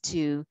means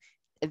to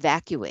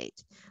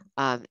evacuate.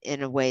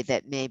 in a way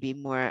that maybe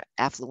more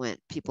affluent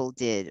people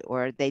did,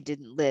 or they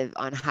didn't live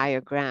on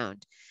higher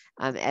ground,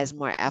 as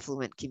more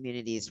affluent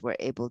communities were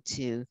able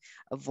to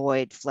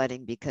avoid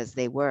flooding because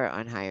they were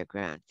on higher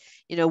ground.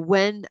 You know,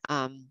 when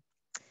an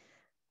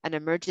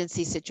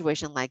emergency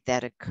situation like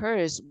that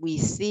occurs, we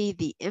see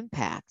the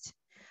impact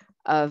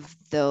of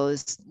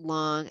those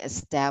long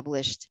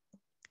established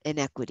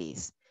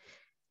inequities.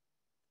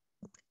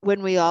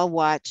 When we all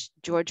watch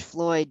George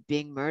Floyd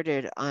being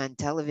murdered on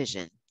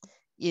television,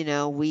 you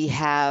know, we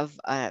have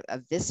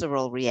a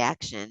visceral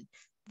reaction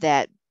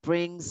that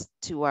brings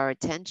to our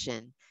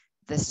attention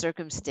the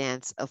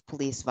circumstance of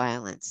police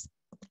violence.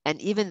 And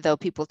even though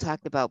people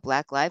talk about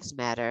Black Lives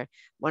Matter,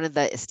 one of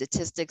the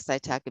statistics I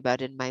talk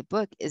about in my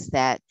book is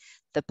that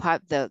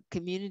the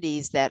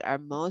communities that are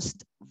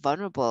most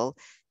vulnerable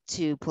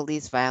to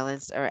police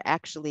violence are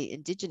actually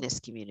indigenous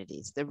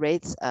communities. The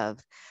rates of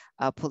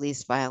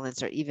police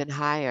violence are even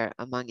higher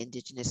among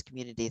indigenous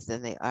communities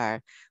than they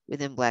are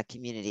within Black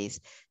communities.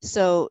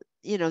 So,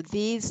 you know,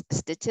 these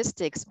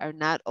statistics are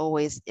not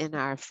always in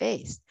our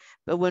face,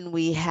 but when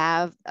we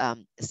have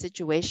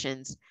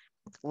situations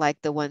like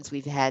the ones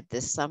we've had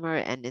this summer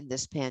and in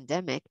this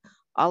pandemic,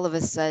 all of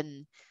a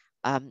sudden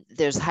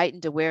there's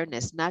heightened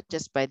awareness, not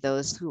just by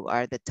those who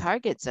are the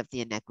targets of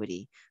the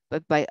inequity,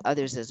 but by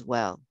others as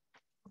well.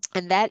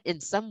 And that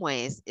in some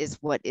ways is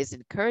what is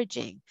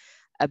encouraging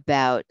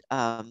about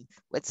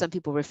what some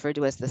people refer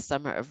to as the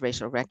summer of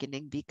racial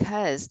reckoning,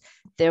 because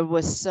there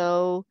was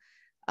so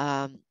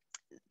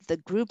the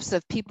groups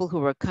of people who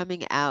were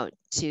coming out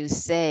to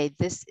say,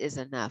 this is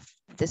enough,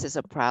 this is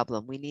a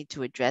problem, we need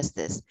to address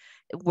this,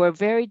 were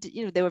very,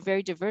 you know, they were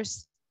very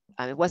diverse.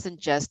 It wasn't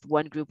just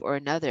one group or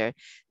another,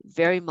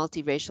 very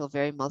multiracial,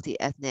 very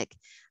multi-ethnic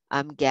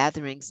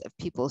gatherings of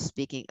people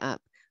speaking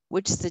up,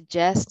 which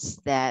suggests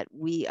that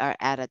we are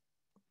at a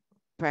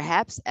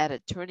perhaps at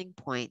a turning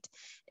point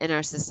in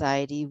our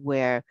society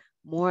where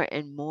more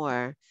and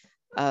more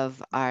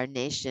of our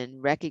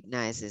nation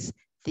recognizes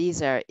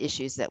these are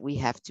issues that we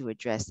have to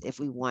address if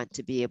we want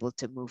to be able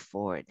to move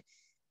forward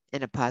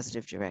in a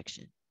positive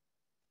direction.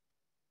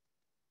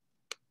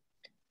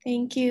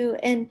 Thank you.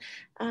 And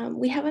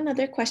we have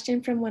another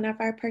question from one of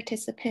our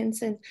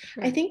participants. And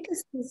Sure. I think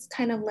this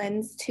kind of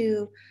lends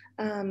to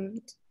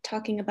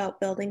talking about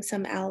building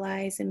some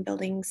allies and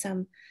building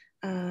some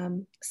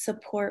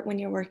support when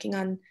you're working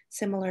on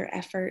similar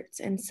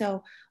efforts. And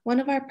so one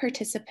of our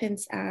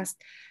participants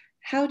asked,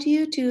 how do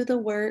you do the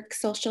work,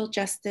 social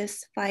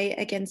justice, fight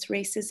against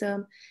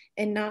racism,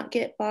 and not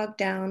get bogged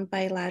down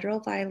by lateral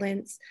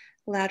violence,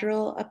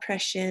 lateral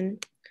oppression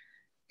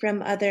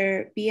from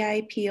other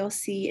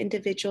BIPOC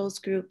individuals,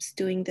 groups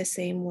doing the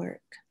same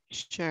work?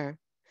 Sure.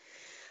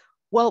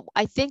 Well,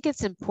 I think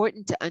it's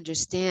important to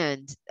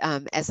understand,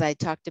 as I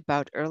talked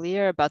about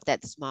earlier, about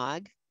that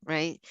smog,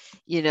 right?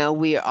 You know,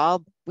 we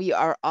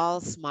are all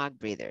smog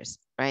breathers,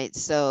 right?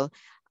 So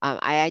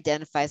I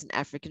identify as an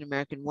African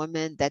American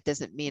woman. That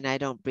doesn't mean I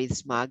don't breathe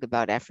smog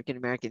about African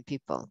American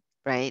people,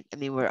 right? I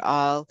mean, we're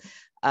all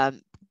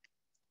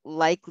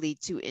likely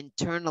to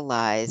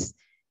internalize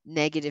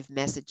negative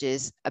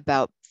messages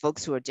about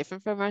folks who are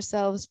different from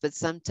ourselves, but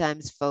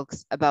sometimes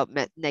folks about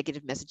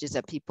negative messages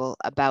of people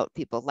about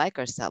people like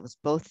ourselves.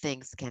 Both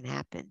things can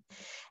happen.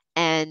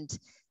 And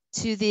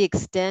to the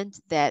extent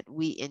that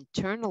we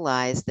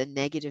internalize the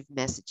negative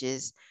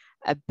messages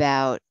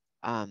about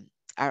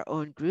our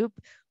own group,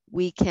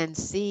 we can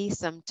see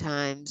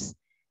sometimes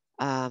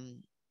I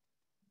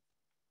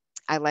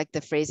like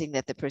the phrasing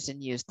that the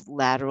person used,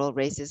 lateral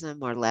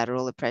racism or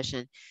lateral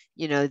oppression.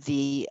 You know,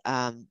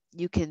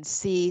 you can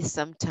see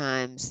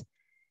sometimes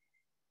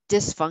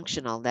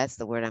dysfunctional, that's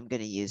the word I'm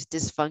going to use,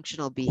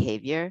 dysfunctional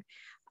behavior.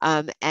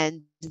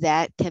 And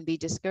that can be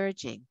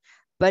discouraging.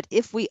 But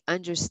if we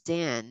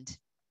understand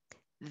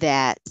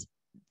that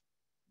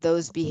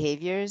those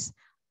behaviors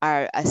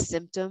are a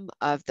symptom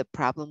of the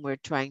problem we're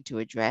trying to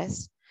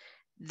address,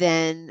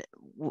 then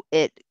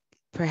it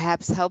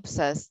perhaps helps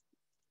us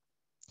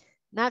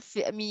not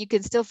feel, I mean, you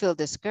can still feel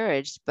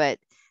discouraged, but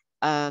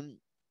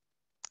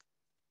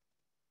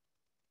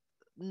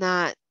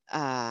not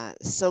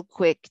so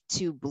quick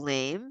to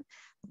blame,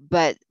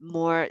 but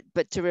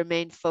to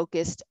remain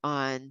focused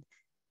on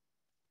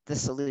the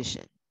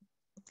solution.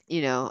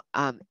 You know,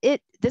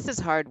 this is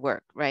hard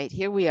work, right?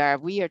 Here we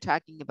are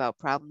talking about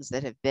problems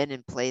that have been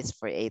in place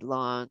for a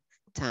long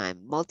time,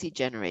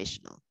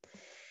 multi-generational.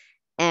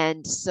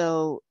 And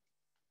so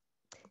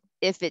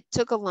if it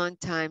took a long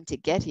time to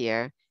get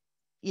here,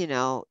 you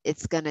know,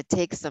 it's going to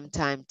take some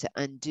time to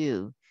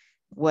undo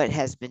what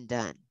has been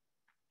done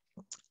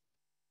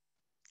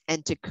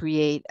and to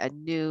create a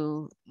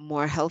new,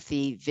 more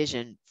healthy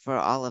vision for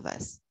all of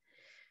us.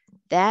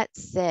 That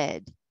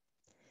said,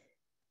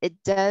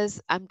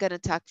 I'm going to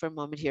talk for a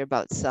moment here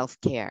about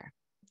self-care.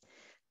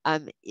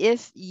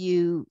 If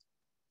you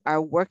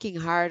are working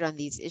hard on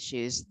these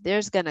issues,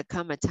 there's going to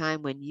come a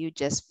time when you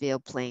just feel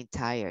plain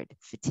tired,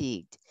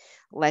 fatigued,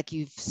 like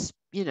you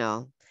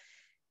know,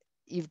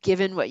 you've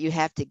given what you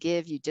have to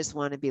give, you just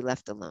want to be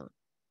left alone.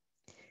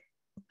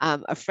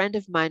 A friend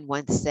of mine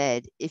once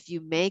said, if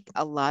you make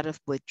a lot of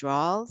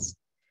withdrawals,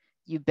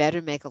 you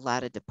better make a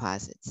lot of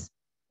deposits.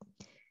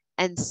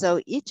 And so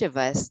each of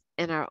us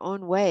in our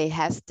own way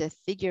has to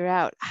figure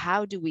out,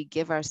 how do we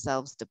give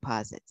ourselves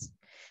deposits?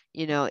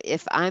 You know,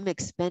 if I'm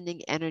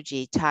expending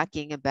energy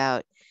talking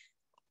about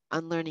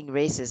unlearning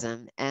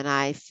racism and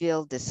I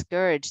feel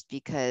discouraged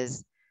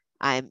because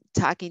I'm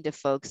talking to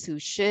folks who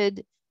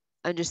should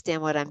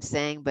understand what I'm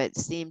saying, but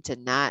seem to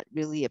not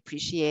really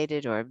appreciate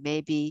it, or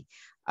maybe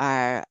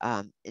are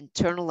have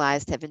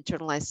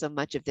internalized so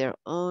much of their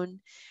own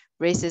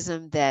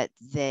racism that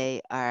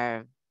they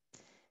are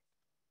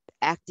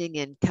acting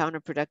in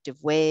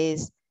counterproductive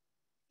ways,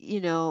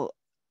 you know,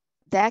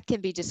 that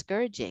can be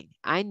discouraging.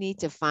 I need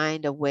to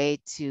find a way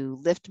to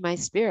lift my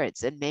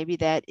spirits. And maybe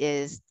that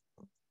is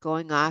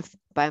going off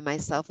by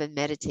myself and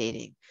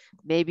meditating.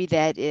 Maybe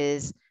that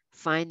is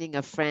finding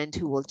a friend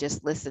who will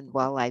just listen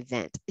while I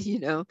vent. You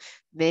know,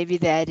 maybe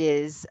that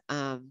is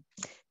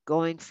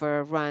going for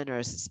a run or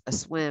a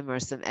swim or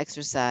some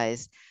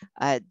exercise,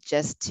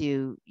 just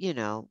to, you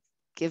know,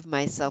 give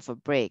myself a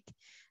break.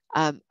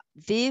 Um,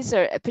 these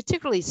are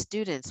particularly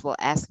students will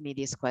ask me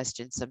these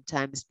questions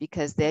sometimes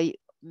because they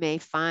may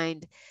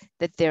find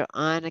that they're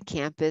on a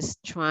campus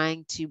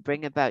trying to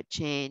bring about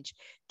change,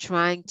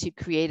 trying to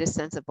create a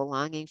sense of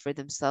belonging for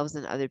themselves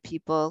and other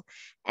people,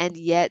 and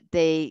yet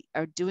they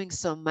are doing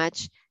so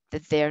much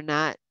that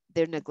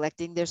they're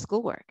neglecting their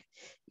schoolwork,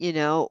 you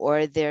know,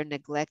 or they're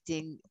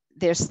neglecting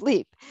their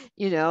sleep,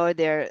 you know, or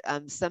they're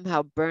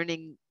somehow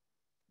burning,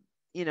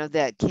 you know,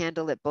 the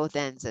candle at both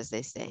ends, as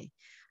they say.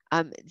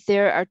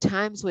 There are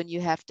times when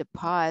you have to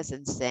pause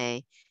and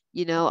say,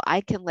 you know,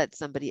 I can let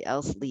somebody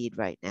else lead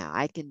right now.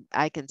 I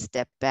can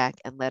step back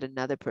and let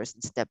another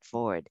person step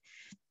forward.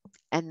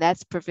 And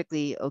that's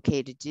perfectly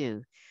okay to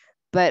do.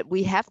 But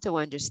we have to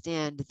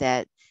understand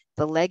that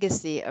the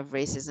legacy of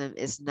racism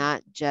is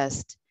not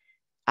just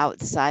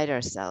outside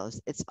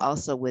ourselves, it's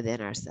also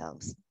within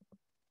ourselves.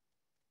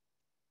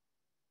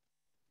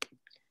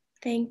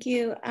 Thank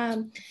you.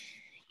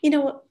 You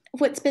know,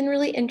 what's been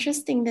really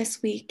interesting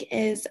this week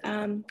is,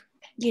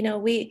 you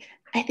know,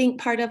 I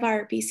think part of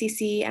our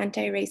BCC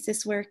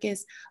anti-racist work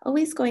is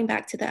always going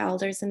back to the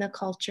elders and the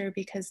culture,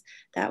 because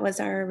that was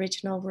our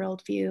original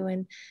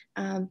worldview.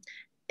 And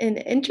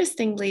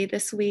interestingly,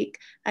 this week,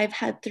 I've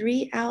had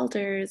 3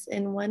 elders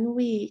in 1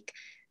 week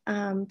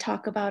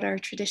talk about our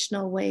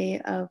traditional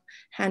way of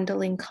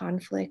handling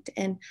conflict.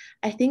 And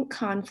I think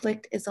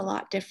conflict is a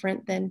lot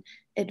different than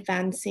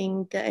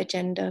advancing the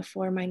agenda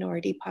for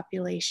minority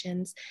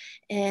populations.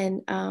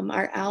 And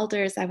our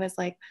elders, I was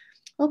like,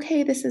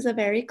 okay, this is a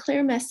very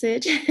clear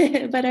message.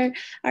 But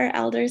our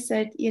elders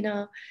said, you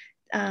know,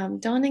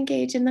 don't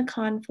engage in the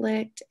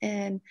conflict,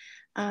 and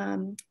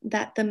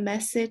that the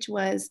message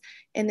was,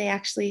 and they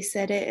actually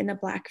said it in a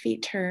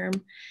Blackfeet term,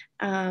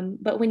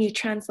 but when you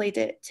translate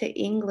it to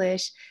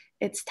English,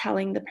 it's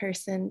telling the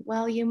person,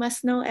 well, you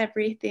must know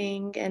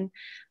everything. And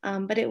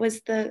but it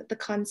was the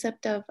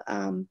concept of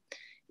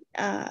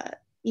uh,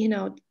 you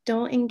know,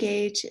 don't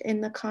engage in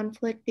the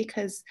conflict,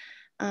 because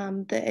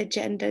the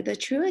agenda, the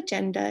true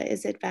agenda,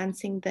 is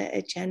advancing the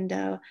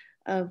agenda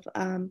of,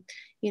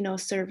 you know,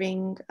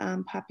 serving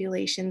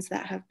populations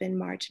that have been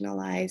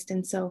marginalized.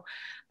 And so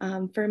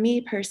for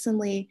me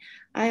personally,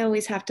 I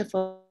always have to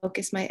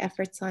focus my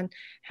efforts on,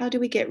 how do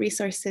we get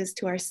resources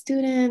to our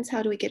students?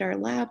 How do we get our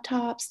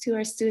laptops to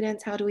our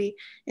students? How do we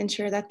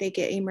ensure that they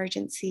get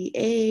emergency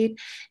aid?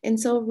 And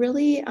so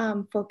really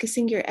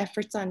focusing your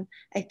efforts on,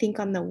 I think,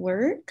 on the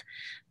work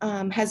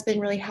has been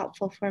really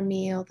helpful for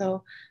me.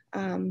 Although,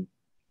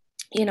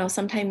 you know,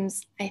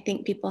 sometimes I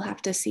think people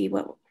have to see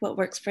what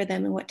works for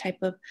them and what type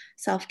of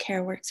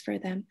self-care works for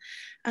them.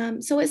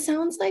 So it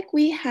sounds like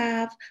we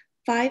have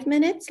 5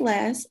 minutes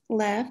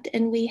left,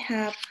 and we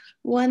have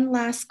one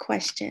last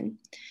question.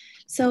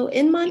 So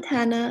in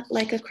Montana,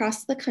 like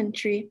across the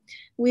country,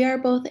 we are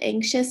both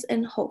anxious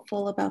and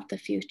hopeful about the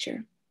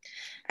future.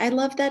 I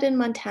love that in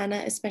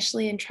Montana,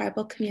 especially in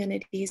tribal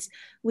communities,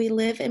 we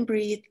live and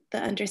breathe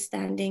the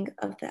understanding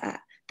of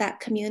that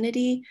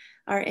community,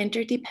 our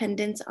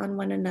interdependence on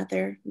one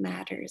another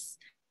matters.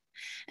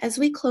 As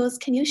we close,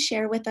 can you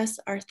share with us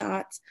our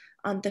thoughts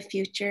on the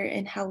future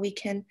and how we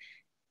can,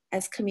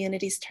 as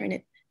communities,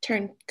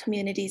 turn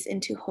communities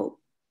into hope,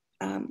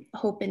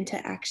 hope into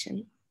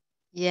action?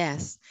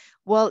 Yes.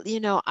 Well, you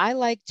know, I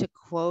like to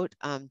quote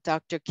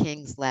Dr.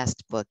 King's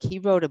last book. He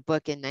wrote a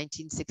book in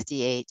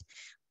 1968,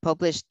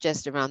 published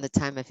just around the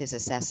time of his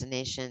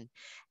assassination.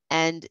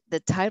 And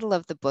the title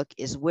of the book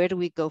is Where Do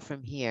We Go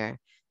From Here?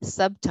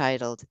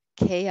 Subtitled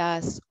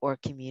Chaos or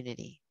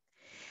Community.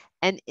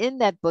 And in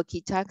that book,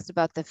 he talks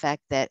about the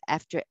fact that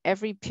after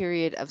every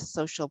period of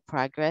social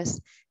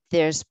progress,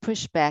 there's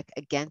pushback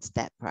against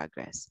that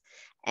progress.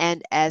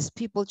 And as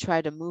people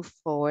try to move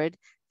forward,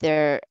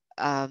 there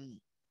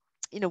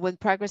you know, when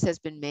progress has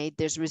been made,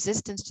 there's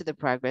resistance to the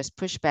progress,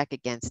 pushback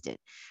against it.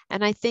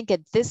 And I think at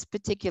this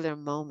particular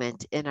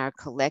moment in our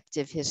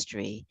collective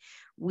history,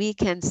 we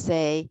can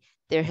say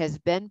there has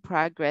been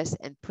progress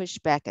and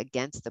pushback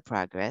against the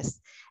progress.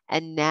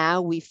 And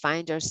now we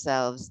find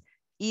ourselves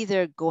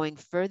either going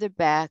further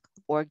back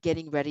or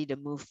getting ready to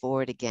move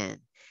forward again.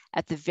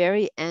 At the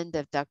very end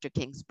of Dr.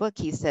 King's book,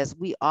 he says,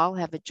 we all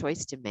have a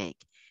choice to make,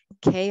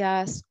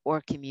 chaos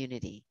or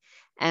community.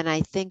 And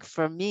I think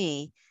for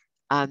me,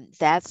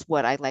 that's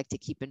what I like to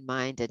keep in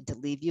mind and to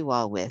leave you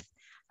all with.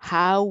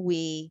 How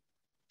we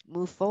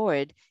move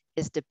forward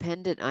is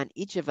dependent on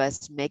each of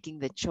us making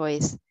the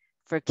choice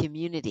for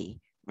community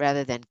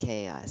rather than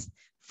chaos,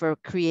 for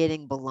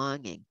creating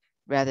belonging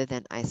rather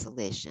than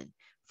isolation,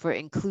 for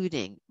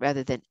including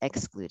rather than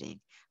excluding.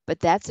 But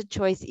that's a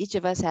choice each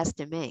of us has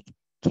to make,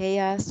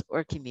 chaos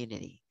or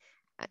community.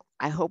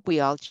 I hope we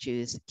all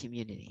choose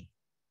community.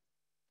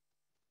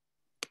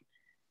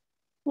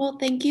 Well,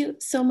 thank you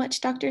so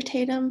much, Dr.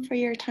 Tatum, for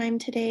your time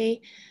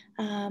today.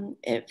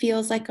 It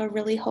feels like a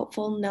really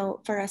hopeful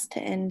note for us to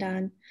end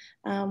on.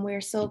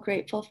 We're so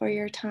grateful for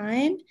your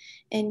time,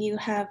 and you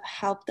have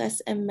helped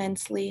us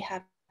immensely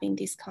having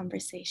these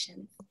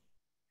conversations.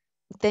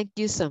 Thank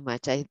you so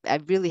much. I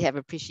really have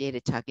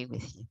appreciated talking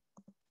with you.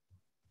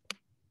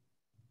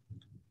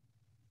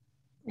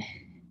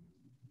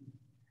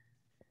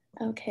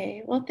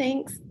 Okay, well,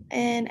 thanks.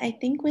 And I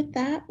think with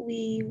that,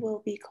 we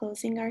will be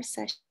closing our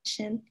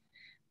session.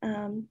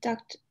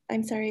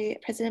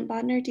 President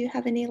Bodnar, do you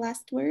have any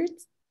last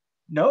words?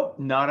 Nope,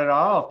 not at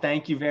all.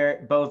 Thank you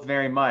both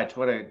very much.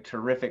 What a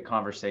terrific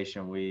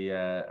conversation.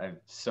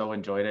 I've so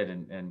enjoyed it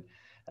and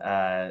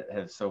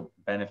have so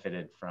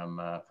benefited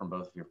from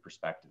both of your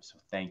perspectives. So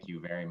thank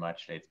you very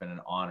much today. It's been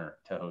an honor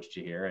to host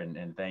you here,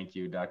 and thank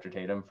you, Dr.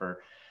 Tatum,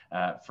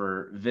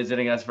 for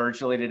visiting us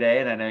virtually today.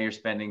 And I know you're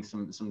spending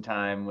some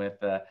time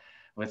with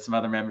some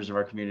other members of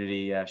our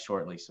community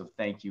shortly. So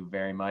thank you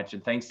very much,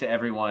 and thanks to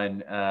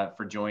everyone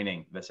for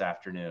joining this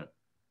afternoon.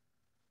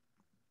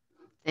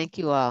 Thank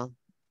you all.